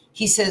happening.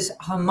 He says,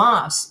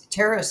 Hamas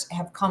terrorists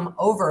have come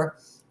over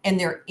and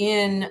they're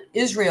in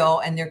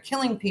Israel and they're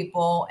killing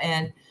people.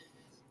 And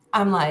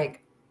I'm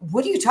like,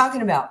 what are you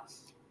talking about?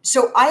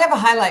 So I have a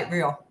highlight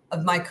reel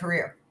of my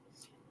career.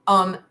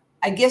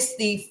 I guess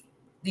the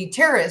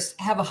terrorists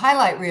have a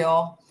highlight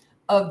reel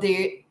of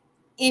the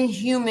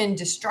inhuman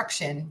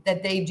destruction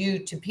that they do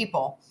to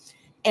people.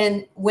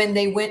 And when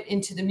they went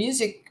into the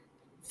music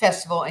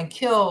festival and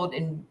killed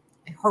and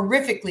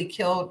horrifically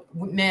killed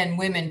men,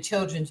 women,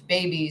 children,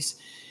 babies,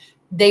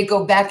 they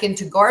go back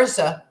into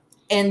Gaza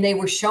and they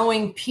were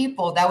showing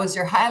people, that was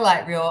their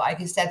highlight reel. I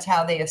guess that's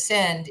how they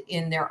ascend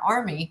in their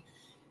army,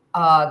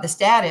 the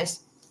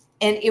status.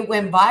 And it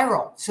went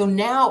viral. So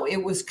now it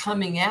was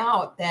coming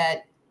out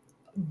that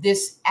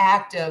this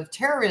act of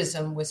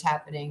terrorism was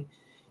happening.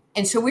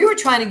 And so we were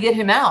trying to get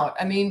him out.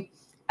 I mean,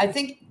 I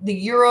think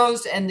the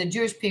Euros and the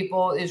Jewish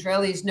people,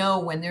 Israelis know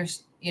when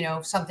there's,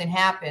 something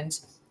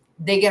happens,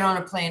 they get on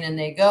a plane and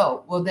they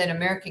go. Well, then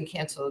American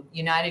canceled,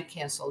 United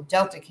canceled,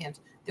 Delta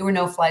canceled. There were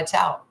no flights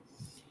out.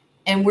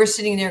 And we're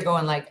sitting there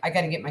going like, I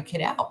got to get my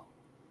kid out.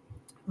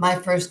 My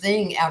first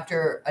thing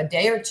after a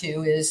day or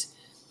two is,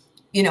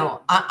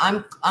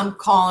 I'm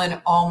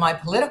calling all my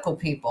political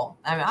people.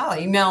 I mean, I'll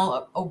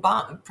email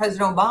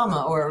President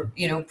Obama or,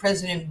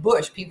 President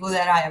Bush, people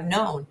that I have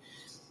known.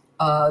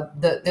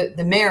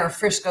 The mayor of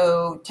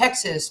Frisco,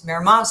 Texas,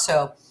 Mayor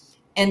Masso.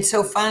 And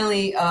so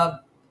finally,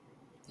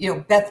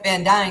 Beth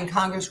Van Dyne,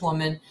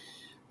 Congresswoman,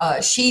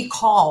 she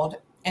called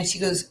and she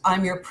goes,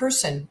 I'm your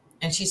person.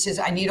 And she says,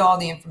 I need all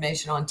the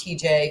information on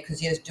TJ because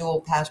he has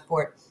dual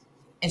passport.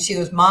 And she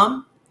goes,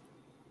 Mom,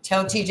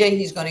 tell TJ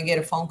he's going to get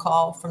a phone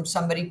call from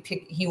somebody.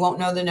 He won't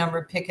know the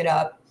number. Pick it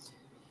up.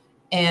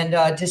 And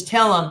just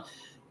tell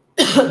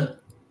him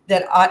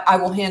that I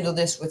will handle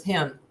this with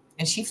him.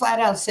 And she flat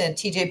out said,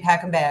 TJ,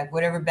 pack a bag.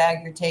 Whatever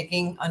bag you're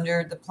taking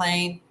under the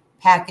plane,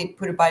 pack it,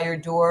 put it by your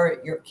door,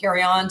 your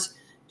carry-ons,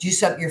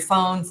 juice up your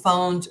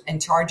phones, and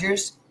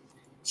chargers.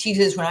 She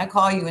says, when I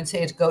call you and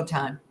say it's go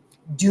time,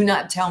 do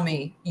not tell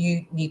me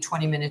you need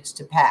 20 minutes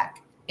to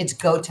pack. It's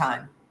go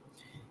time.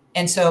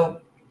 And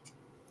so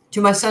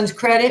to my son's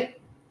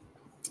credit,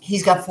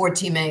 he's got 4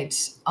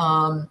 teammates,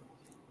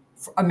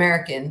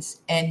 Americans.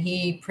 And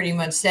he pretty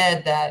much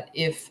said that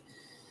if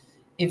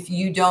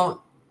you don't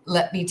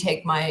let me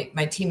take my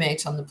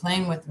teammates on the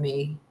plane with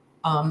me,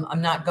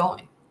 I'm not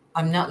going.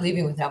 I'm not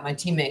leaving without my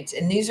teammates.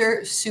 And these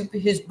are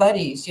his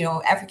buddies,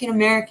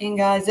 African-American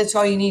guys. That's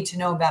all you need to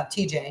know about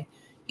TJ.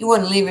 He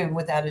wouldn't leave him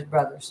without his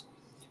brothers.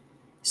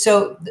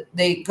 So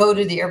they go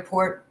to the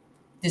airport.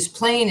 This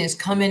plane is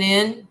coming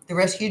in, the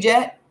rescue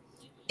jet.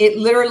 It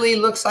literally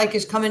looks like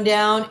it's coming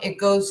down. It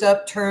goes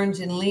up, turns,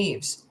 and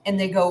leaves. And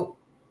they go,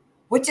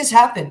 what just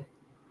happened?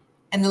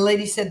 And the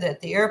lady said that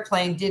the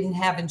airplane didn't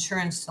have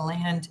insurance to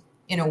land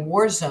in a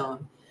war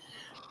zone.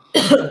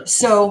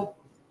 So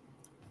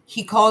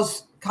he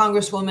calls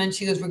Congresswoman.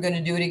 She goes, we're going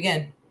to do it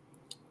again.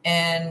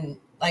 And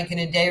like in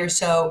a day or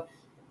so,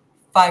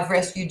 5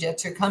 rescue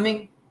jets are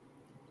coming.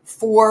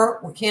 4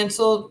 were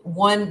canceled.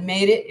 1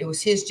 made it. It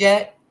was his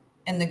jet.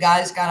 And the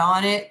guys got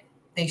on it.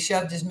 They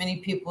shoved as many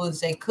people as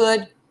they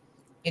could.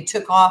 It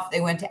took off. They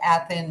went to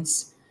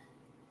Athens.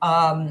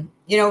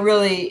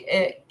 Really,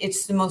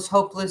 it's the most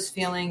hopeless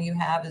feeling you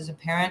have as a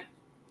parent.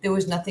 There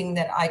was nothing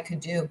that I could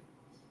do.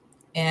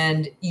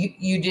 And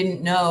you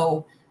didn't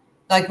know.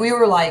 Like, we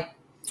were like,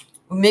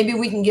 maybe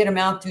we can get him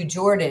out through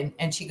Jordan.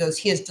 And she goes,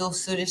 he has dual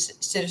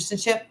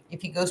citizenship.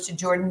 If he goes to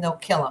Jordan, they'll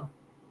kill him.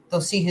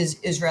 They'll see his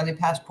Israeli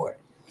passport.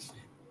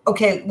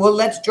 Okay, well,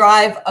 let's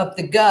drive up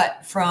the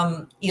gut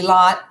from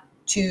Eilat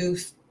to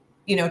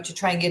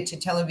try and get to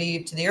Tel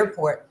Aviv, to the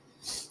airport.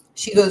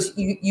 She goes,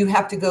 you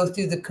have to go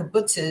through the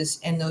kibbutzes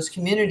and those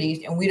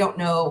communities, and we don't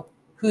know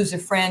who's a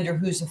friend or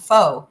who's a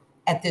foe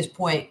at this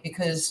point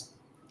because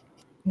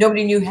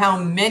nobody knew how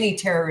many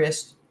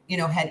terrorists,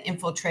 had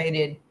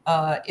infiltrated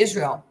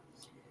Israel.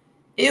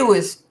 It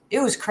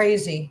was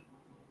crazy.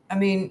 I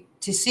mean,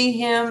 to see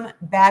him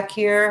back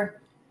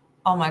here,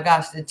 oh my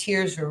gosh, the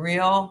tears were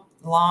real,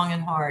 long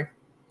and hard.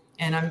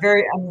 And I'm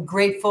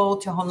grateful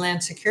to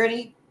Homeland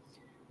Security.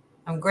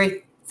 I'm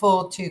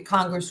grateful to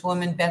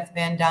Congresswoman Beth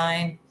Van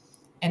Dyne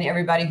and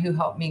everybody who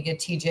helped me get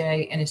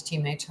TJ and his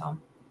teammates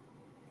home.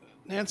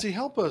 Nancy,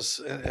 help us.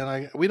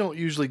 And we don't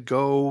usually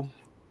go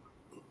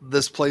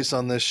this place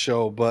on this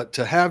show, but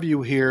to have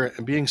you here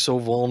and being so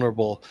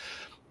vulnerable,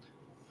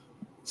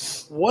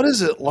 what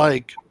is it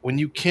like when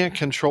you can't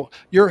control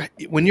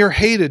when you're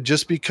hated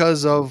just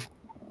because of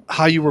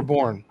how you were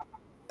born?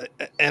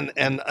 And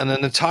an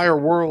entire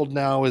world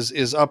now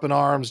is up in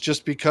arms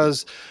just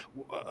because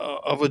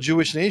of a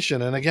Jewish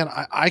nation. And again,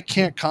 I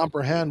can't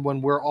comprehend,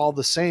 when we're all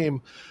the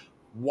same,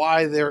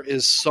 why there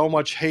is so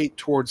much hate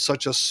towards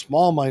such a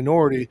small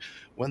minority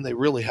when they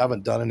really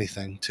haven't done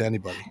anything to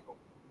anybody.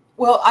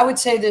 Well, I would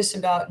say this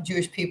about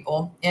Jewish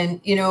people,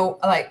 and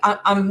like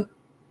I'm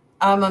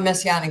a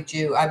Messianic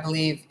Jew. I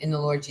believe in the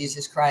Lord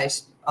Jesus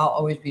Christ. I'll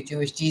always be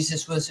Jewish.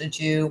 Jesus was a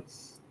Jew.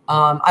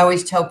 I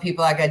always tell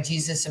people I got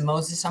Jesus and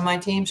Moses on my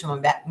team, so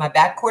my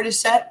backcourt is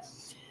set.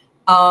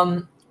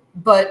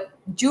 But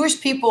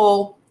Jewish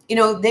people,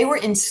 they were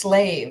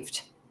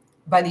enslaved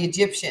by the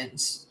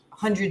Egyptians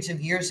hundreds of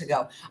years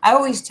ago. I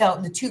always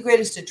tell the two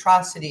greatest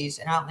atrocities,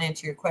 and I'll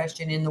answer your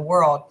question, in the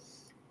world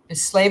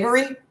is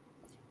slavery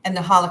and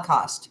the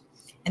Holocaust.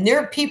 And there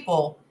are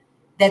people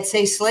that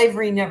say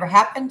slavery never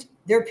happened.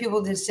 There are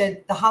people that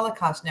said the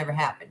Holocaust never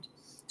happened.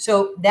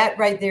 So that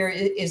right there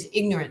is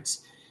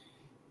ignorance.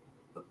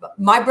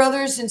 My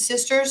brothers and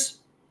sisters,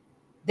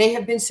 they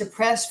have been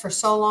suppressed for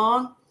so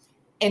long,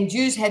 and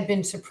Jews had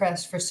been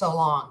suppressed for so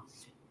long.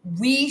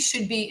 We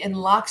should be in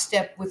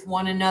lockstep with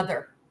one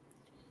another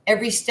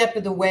every step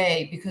of the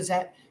way, because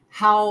that's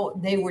how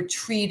they were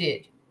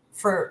treated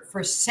for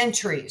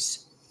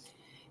centuries.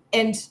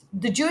 And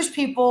the Jewish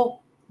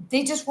people,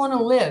 they just want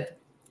to live.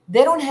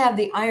 They don't have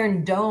the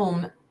Iron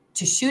Dome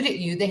to shoot at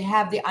you. They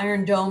have the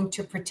Iron Dome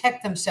to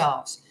protect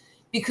themselves,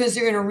 because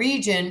they're in a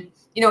region,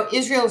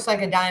 Israel is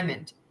like a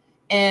diamond.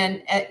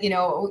 And,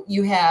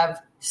 you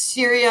have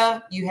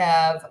Syria, you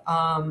have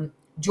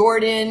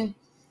Jordan,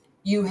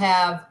 you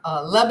have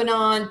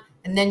Lebanon,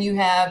 and then you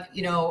have,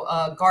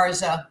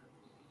 Gaza.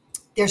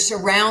 They're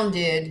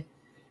surrounded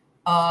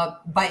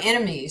by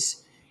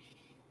enemies.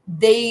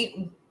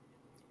 They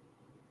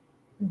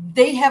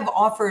have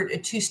offered a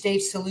two-state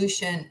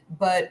solution,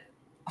 but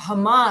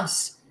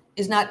Hamas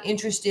is not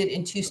interested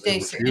in two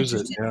states. They're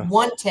interested in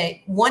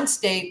one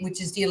state,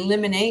 which is the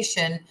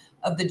elimination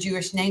of the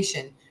Jewish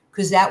nation,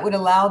 because that would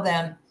allow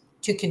them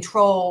to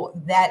control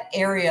that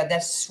area,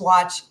 that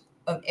swatch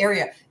of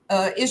area.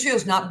 Israel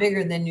is not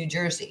bigger than New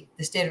Jersey,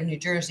 the state of New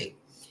Jersey.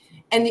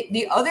 And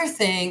the other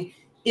thing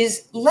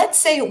is, let's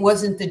say it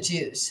wasn't the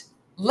Jews.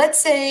 Let's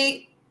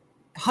say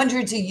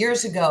hundreds of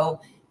years ago,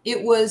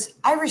 it was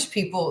Irish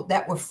people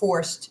that were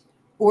forced,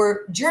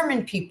 or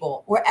German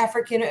people, or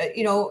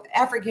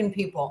African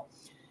people.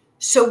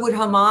 So would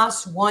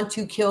Hamas want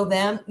to kill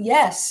them?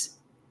 Yes.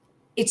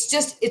 It's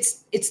just,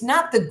 it's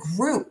not the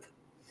group.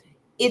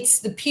 It's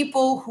the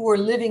people who are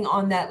living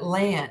on that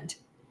land.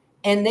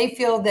 And they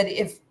feel that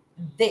if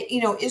they,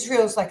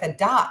 Israel is like a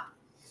dot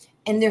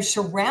and they're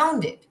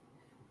surrounded,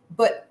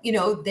 but,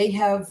 they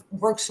have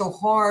worked so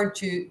hard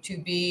to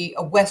be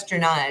a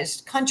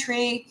westernized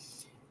country.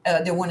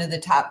 They're one of the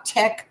top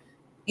tech,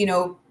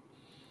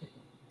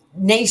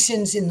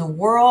 nations in the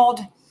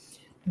world.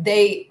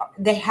 They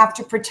have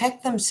to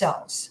protect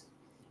themselves.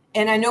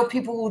 And I know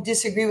people will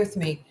disagree with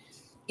me.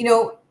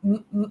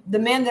 The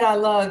man that I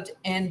loved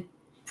and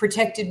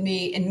protected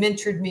me and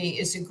mentored me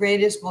is the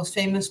greatest, most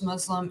famous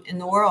Muslim in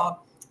the world.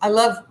 I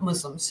love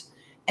Muslims,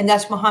 and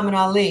that's Muhammad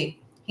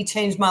Ali. He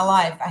changed my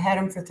life. I had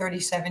him for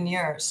 37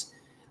 years.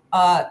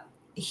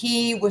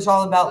 He was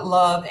all about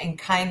love and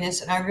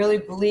kindness, and I really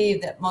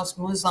believe that most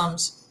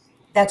Muslims,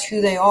 that's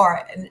who they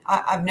are. And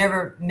I've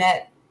never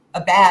met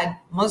a bad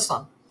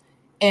Muslim,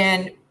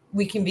 and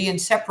we can be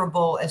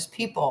inseparable as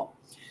people.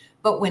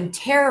 But when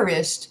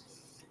terrorists,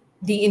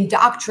 the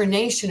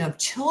indoctrination of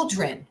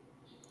children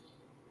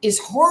is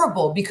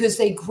horrible, because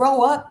they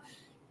grow up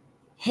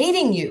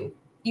hating you.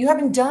 You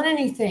haven't done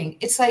anything.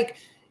 It's like,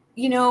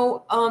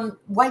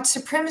 white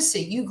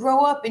supremacy. You grow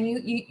up and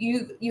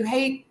you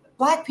hate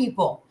Black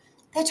people.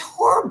 That's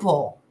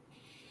horrible.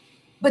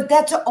 But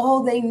that's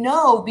all they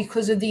know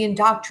because of the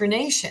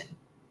indoctrination.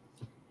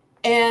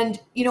 And,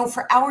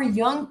 for our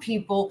young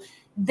people,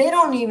 they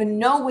don't even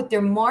know what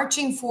they're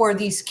marching for,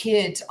 these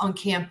kids on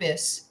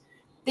campus.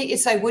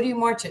 It's like, what are you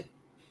marching?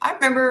 I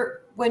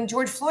remember when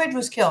George Floyd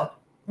was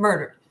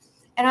murdered.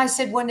 And I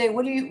said one day,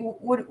 what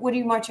are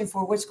you marching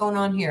for? What's going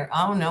on here?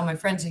 I don't know. My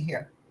friends are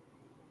here.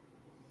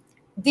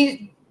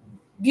 These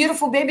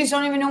beautiful babies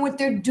don't even know what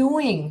they're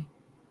doing.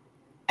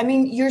 I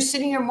mean, you're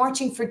sitting here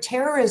marching for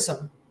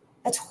terrorism.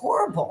 That's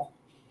horrible.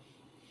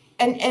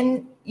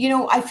 And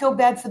I feel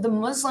bad for the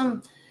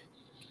Muslim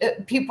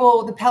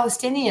people, the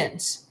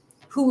Palestinians,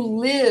 who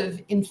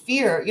live in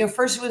fear.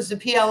 First it was the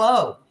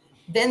PLO,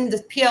 then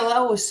the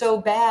PLO was so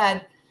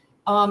bad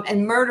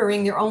and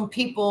murdering their own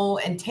people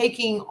and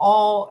taking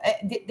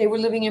they were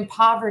living in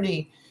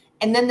poverty.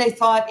 And then they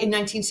thought in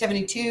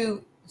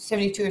 1972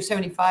 or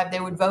 75, they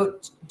would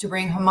vote to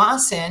bring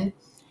Hamas in.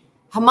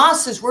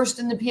 Hamas is worse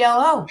than the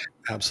PLO.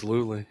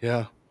 Absolutely.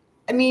 Yeah.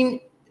 I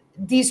mean,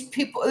 these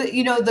people,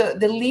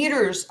 the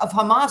leaders of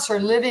Hamas are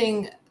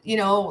living,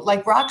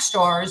 like rock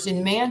stars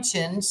in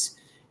mansions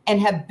and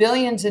have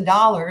billions of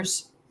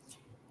dollars.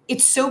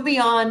 It's so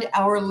beyond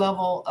our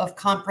level of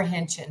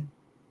comprehension.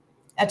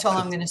 That's all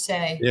I'm going to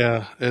say.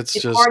 Yeah. It's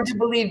just hard to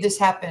believe this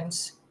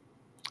happens.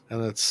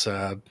 And it's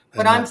sad.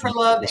 But I'm for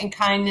love and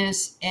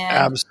kindness and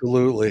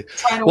absolutely.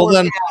 Trying to well, work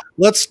then it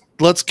out.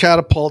 let's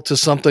catapult to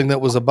something that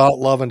was about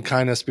love and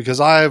kindness, because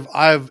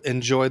I've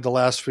enjoyed the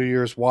last few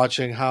years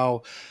watching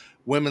how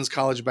women's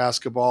college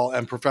basketball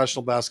and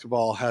professional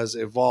basketball has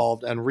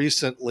evolved. And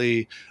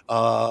recently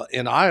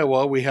in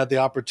Iowa, we had the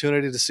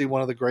opportunity to see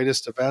one of the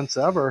greatest events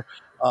ever,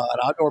 an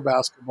outdoor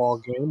basketball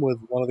game with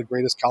one of the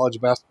greatest college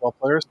basketball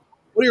players.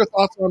 What are your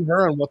thoughts on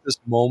her and what this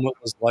moment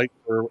was like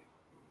for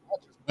not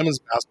just women's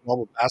basketball,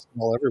 but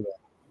basketball everywhere?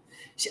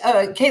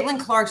 Caitlin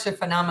Clark's a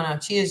phenomenon.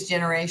 She is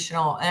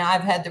generational. And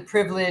I've had the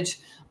privilege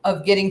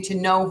of getting to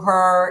know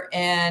her.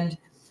 And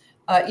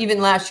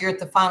even last year at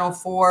the Final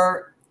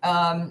Four,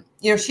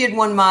 she had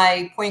won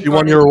my point guard. You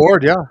won your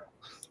award, yeah.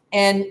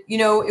 And,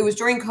 it was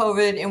during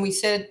COVID, and we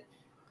said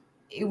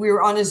we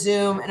were on a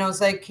Zoom, and I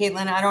was like,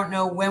 Caitlin, I don't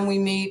know when we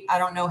meet. I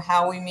don't know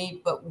how we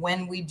meet, but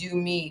when we do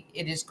meet,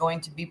 it is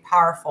going to be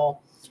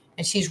powerful.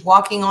 And she's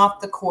walking off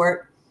the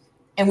court,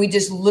 and we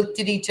just looked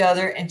at each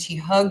other, and she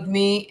hugged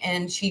me,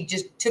 and she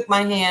just took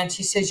my hand.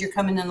 She says, you're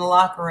coming in the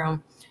locker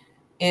room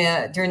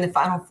during the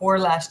Final Four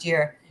last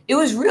year. It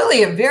was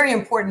really a very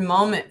important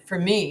moment for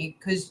me,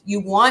 because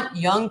you want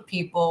young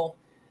people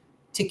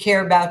to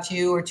care about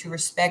you or to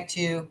respect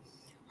you.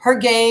 Her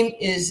game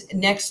is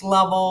next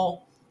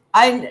level.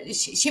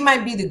 She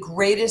might be the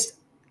greatest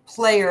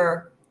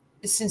player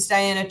since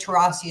Diana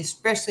Taurasi,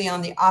 especially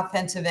on the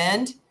offensive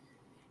end.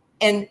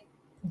 And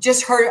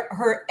just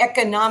her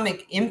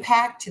economic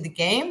impact to the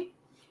game,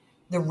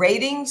 the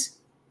ratings,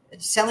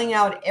 selling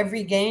out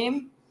every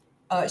game.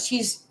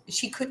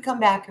 She could come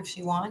back if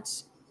she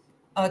wants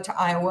to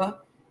Iowa.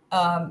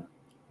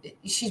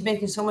 She's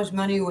making so much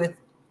money with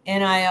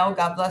NIL.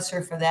 God bless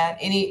her for that.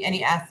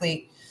 Any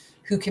athlete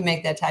who can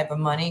make that type of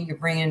money,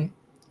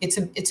 it's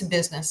a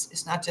business.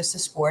 It's not just a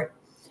sport.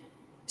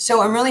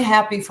 So I'm really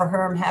happy for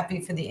her. I'm happy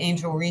for the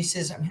Angel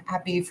Reeses. I'm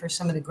happy for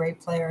some of the great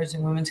players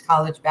in women's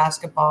college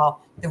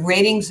basketball. The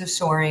ratings are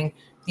soaring.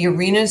 The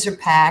arenas are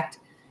packed.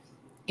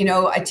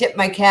 I tip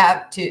my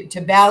cap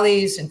to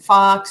Bally's and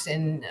Fox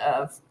and,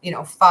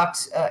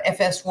 Fox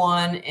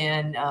FS1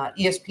 and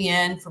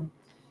ESPN for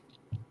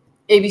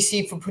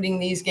ABC for putting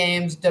these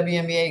games,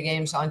 WNBA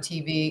games on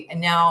TV. And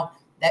now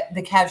that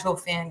the casual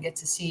fan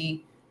gets to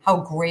see how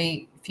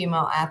great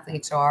female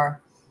athletes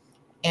are.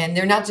 And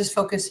they're not just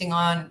focusing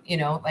on,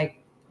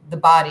 like the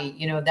body,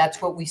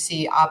 that's what we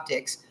see,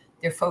 optics.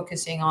 They're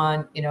focusing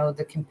on,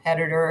 the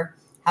competitor,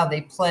 how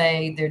they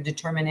play, their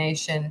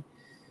determination.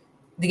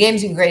 The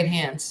game's in great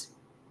hands.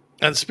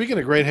 And speaking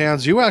of great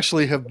hands, you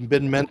actually have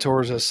been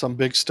mentors as some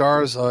big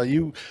stars.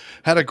 You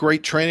had a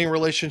great training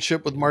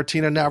relationship with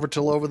Martina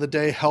Navratilova the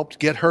day, helped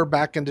get her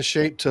back into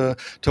shape to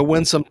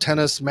win some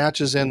tennis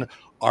matches in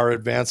our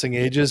advancing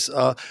ages.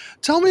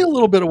 Tell me a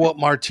little bit of what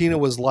Martina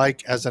was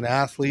like as an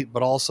athlete,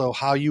 but also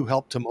how you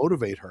helped to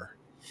motivate her.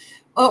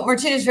 Well,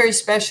 Martina's very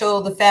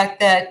special. The fact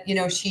that,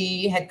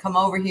 she had come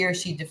over here,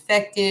 she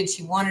defected,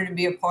 she wanted to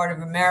be a part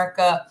of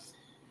America.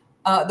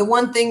 The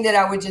one thing that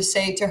I would just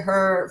say to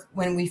her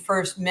when we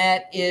first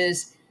met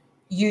is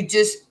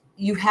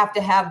you have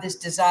to have this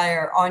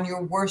desire. On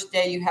your worst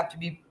day, you have to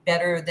be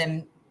better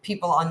than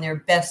people on their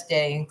best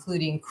day,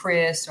 including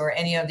Chris or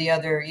any of the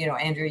other,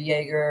 Andrea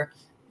Yeager,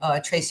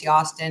 Tracy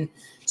Austin.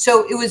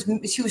 So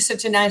she was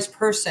such a nice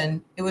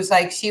person. It was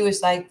like, she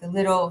was like the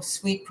little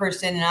sweet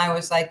person, and I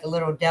was like the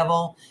little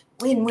devil.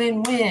 Win,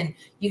 win, win.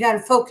 You got to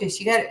focus.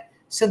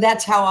 So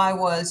that's how I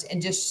was. And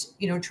just,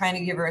 trying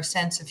to give her a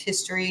sense of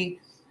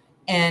history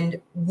and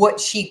what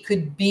she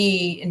could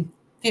be in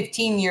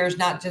 15 years,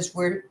 not just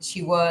where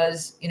she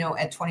was,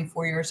 at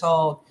 24 years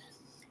old.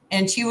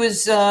 And she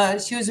was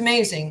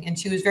amazing, and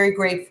she was very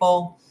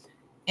grateful.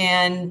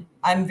 And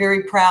I'm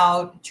very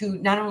proud to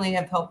not only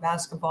have helped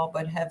basketball,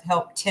 but have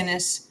helped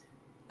tennis.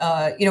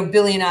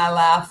 Billy and I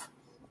laugh.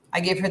 I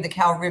gave her the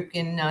Cal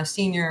Ripken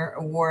Senior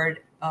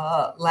Award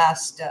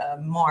last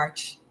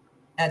March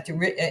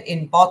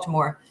in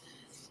Baltimore.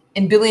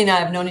 And Billy and I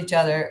have known each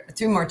other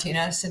through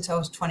Martina since I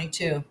was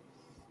 22.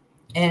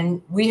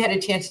 And we had a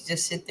chance to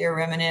just sit there,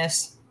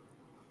 reminisce,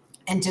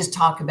 and just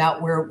talk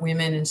about where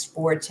women in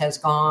sports has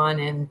gone.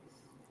 And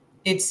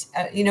it's,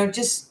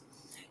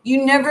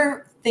 you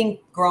never think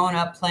growing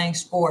up playing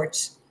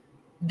sports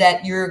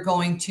that you're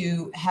going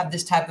to have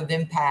this type of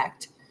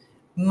impact.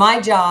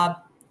 My job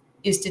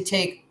is to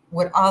take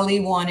what Ali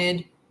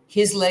wanted,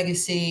 his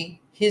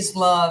legacy, his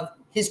love,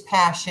 his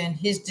passion,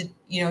 his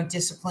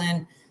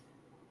discipline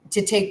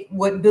to take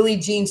what Billie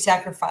Jean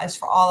sacrificed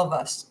for all of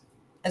us.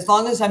 As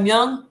long as I'm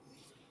young,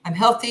 I'm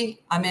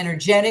healthy, I'm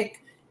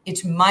energetic,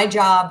 it's my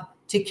job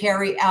to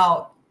carry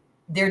out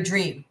their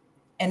dream.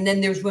 And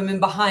then there's women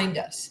behind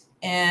us,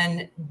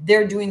 and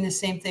they're doing the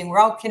same thing. We're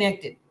all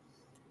connected.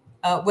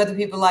 Whether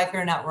people like it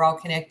or not, we're all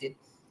connected.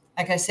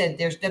 Like I said,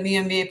 there's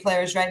WNBA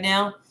players right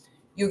now.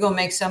 You're going to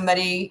make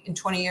somebody in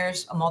 20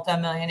 years a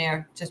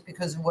multimillionaire just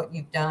because of what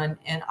you've done.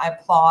 And I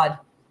applaud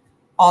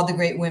all the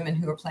great women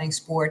who are playing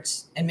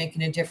sports and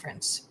making a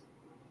difference.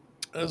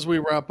 As we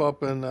wrap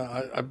up, and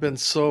I've been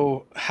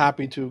so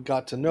happy to have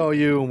got to know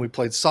you, and we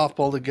played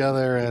softball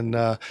together, and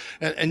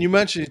you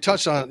mentioned, you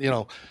touched on,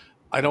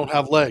 I don't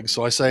have legs,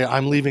 so I say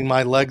I'm leaving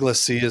my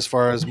legacy as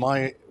far as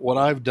what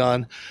I've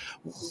done.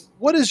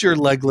 What is your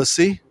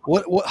legacy?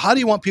 How do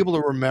you want people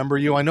to remember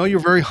you? I know you're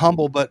very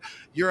humble, but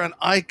you're an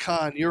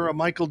icon. You're a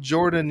Michael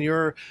Jordan.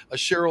 You're a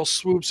Cheryl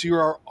Swoops. You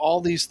are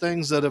all these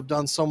things that have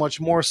done so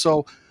much more.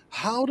 So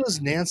how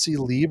does Nancy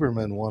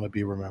Lieberman want to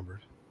be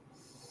remembered?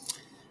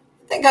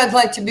 I think I'd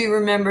like to be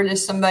remembered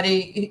as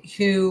somebody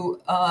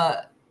who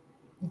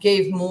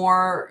gave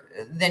more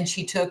than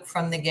she took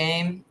from the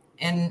game.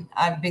 And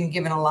I've been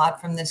given a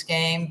lot from this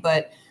game,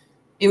 but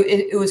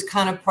it was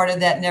kind of part of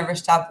that never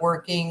stop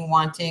working,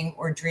 wanting,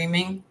 or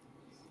dreaming.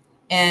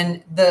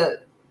 And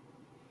the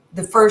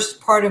first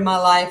part of my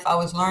life I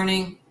was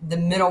learning, the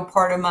middle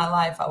part of my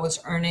life I was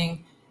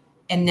earning,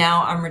 and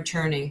now I'm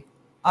returning.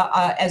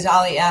 As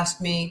Ali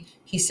asked me,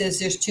 he says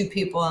there's two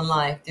people in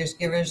life. There's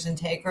givers and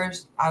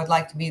takers. I would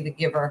like to be the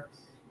giver.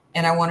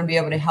 And I want to be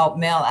able to help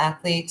male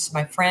athletes,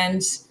 my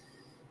friends,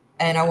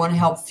 and I want to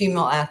help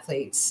female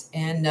athletes.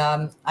 And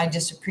I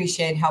just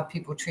appreciate how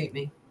people treat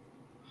me.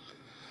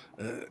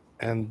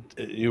 And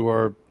you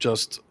are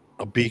just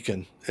a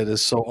beacon. It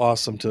is so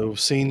awesome to have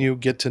seen you,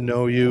 get to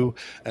know you,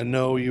 and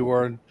know you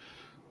are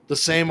the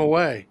same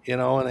way,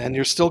 and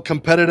you're still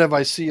competitive.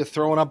 I see you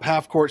throwing up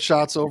half-court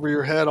shots over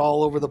your head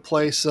all over the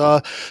place.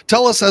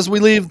 Tell us, as we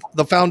leave,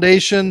 the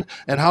foundation,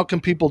 and how can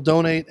people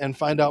donate and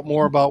find out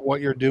more about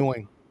what you're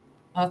doing?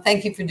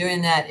 Thank you for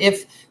doing that.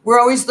 If we're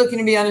always looking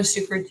to be on a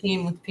super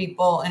team with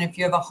people, and if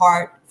you have a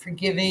heart for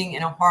giving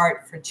and a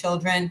heart for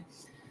children,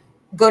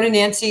 go to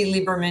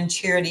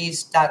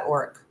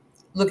nancyliebermancharities.org.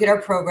 Look at our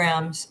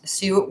programs,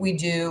 see what we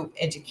do,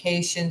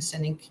 education,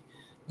 sending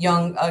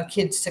young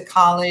kids to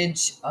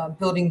college,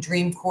 building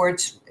dream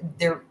courts,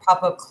 their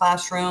pop-up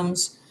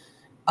classrooms.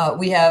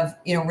 We have,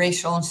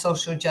 racial and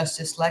social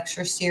justice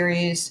lecture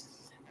series.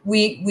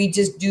 We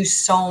just do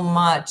so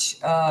much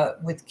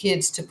with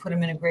kids to put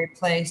them in a great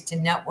place, to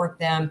network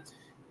them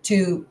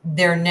to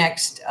their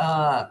next,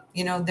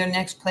 their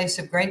next place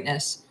of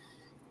greatness.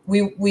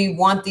 We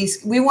want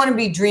to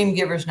be dream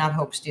givers, not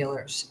hope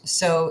stealers.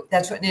 So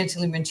that's what Nancy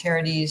Lieberman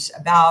Charities is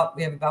about.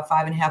 We have about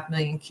 5.5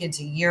 million kids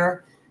a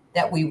year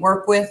that we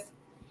work with,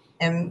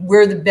 and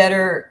we're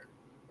better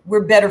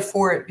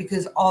for it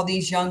because all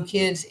these young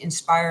kids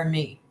inspire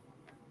me.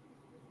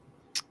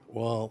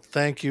 Well,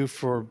 thank you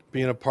for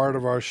being a part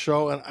of our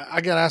show. And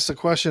I got to ask the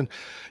question,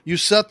 you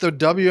set the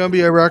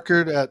WNBA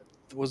record at,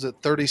 was it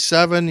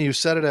 37? You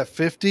set it at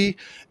 50.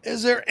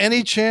 Is there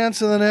any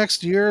chance in the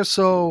next year or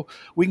so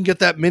we can get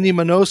that mini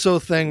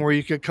Minoso thing where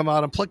you could come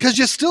out and play? Because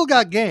you still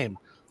got game.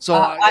 So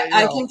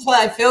I can play.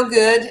 I feel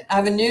good. I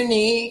have a new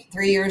knee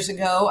 3 years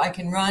ago. I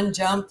can run,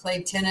 jump,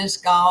 play tennis,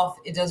 golf.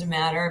 It doesn't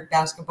matter.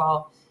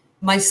 Basketball.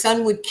 My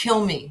son would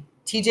kill me.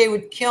 TJ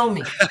would kill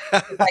me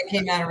if I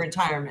came out of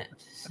retirement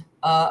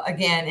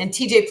again. And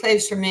TJ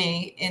plays for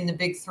me in the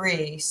big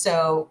three.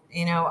 So,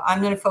 I'm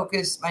going to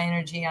focus my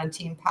energy on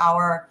team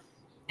power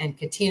and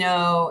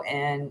Catino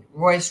and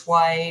Royce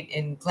White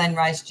and Glenn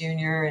Rice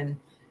Jr. And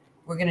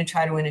we're going to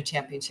try to win a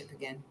championship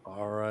again.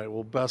 All right.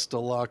 Well, best of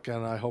luck,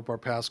 and I hope our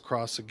paths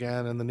cross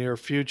again in the near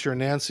future.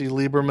 Nancy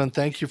Lieberman,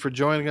 thank you for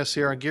joining us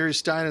here on Gary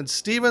Stein and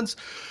Stevens.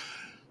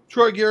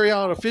 Troy Gary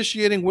out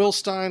officiating. Will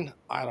Stein,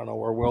 I don't know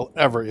where Will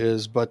ever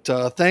is, but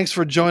thanks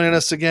for joining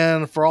us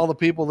again. For all the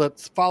people that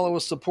follow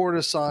us, support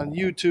us on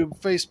YouTube,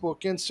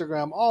 Facebook,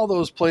 Instagram, all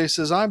those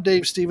places. I'm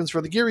Dave Stevens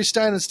for the Gary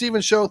Stein and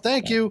Stevens Show.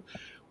 Thank you.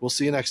 We'll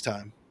see you next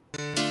time.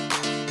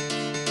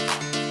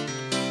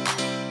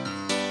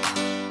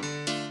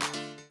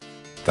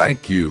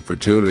 Thank you for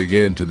tuning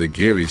in to the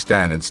Gary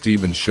Stein and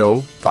Stevens Show.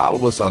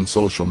 Follow us on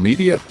social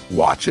media.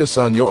 Watch us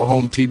on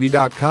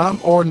yourhometv.com,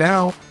 or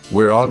now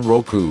we're on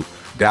Roku.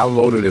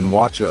 Download it and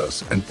watch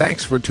us. And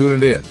thanks for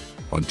tuning in.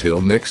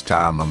 Until next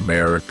time,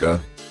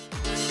 America.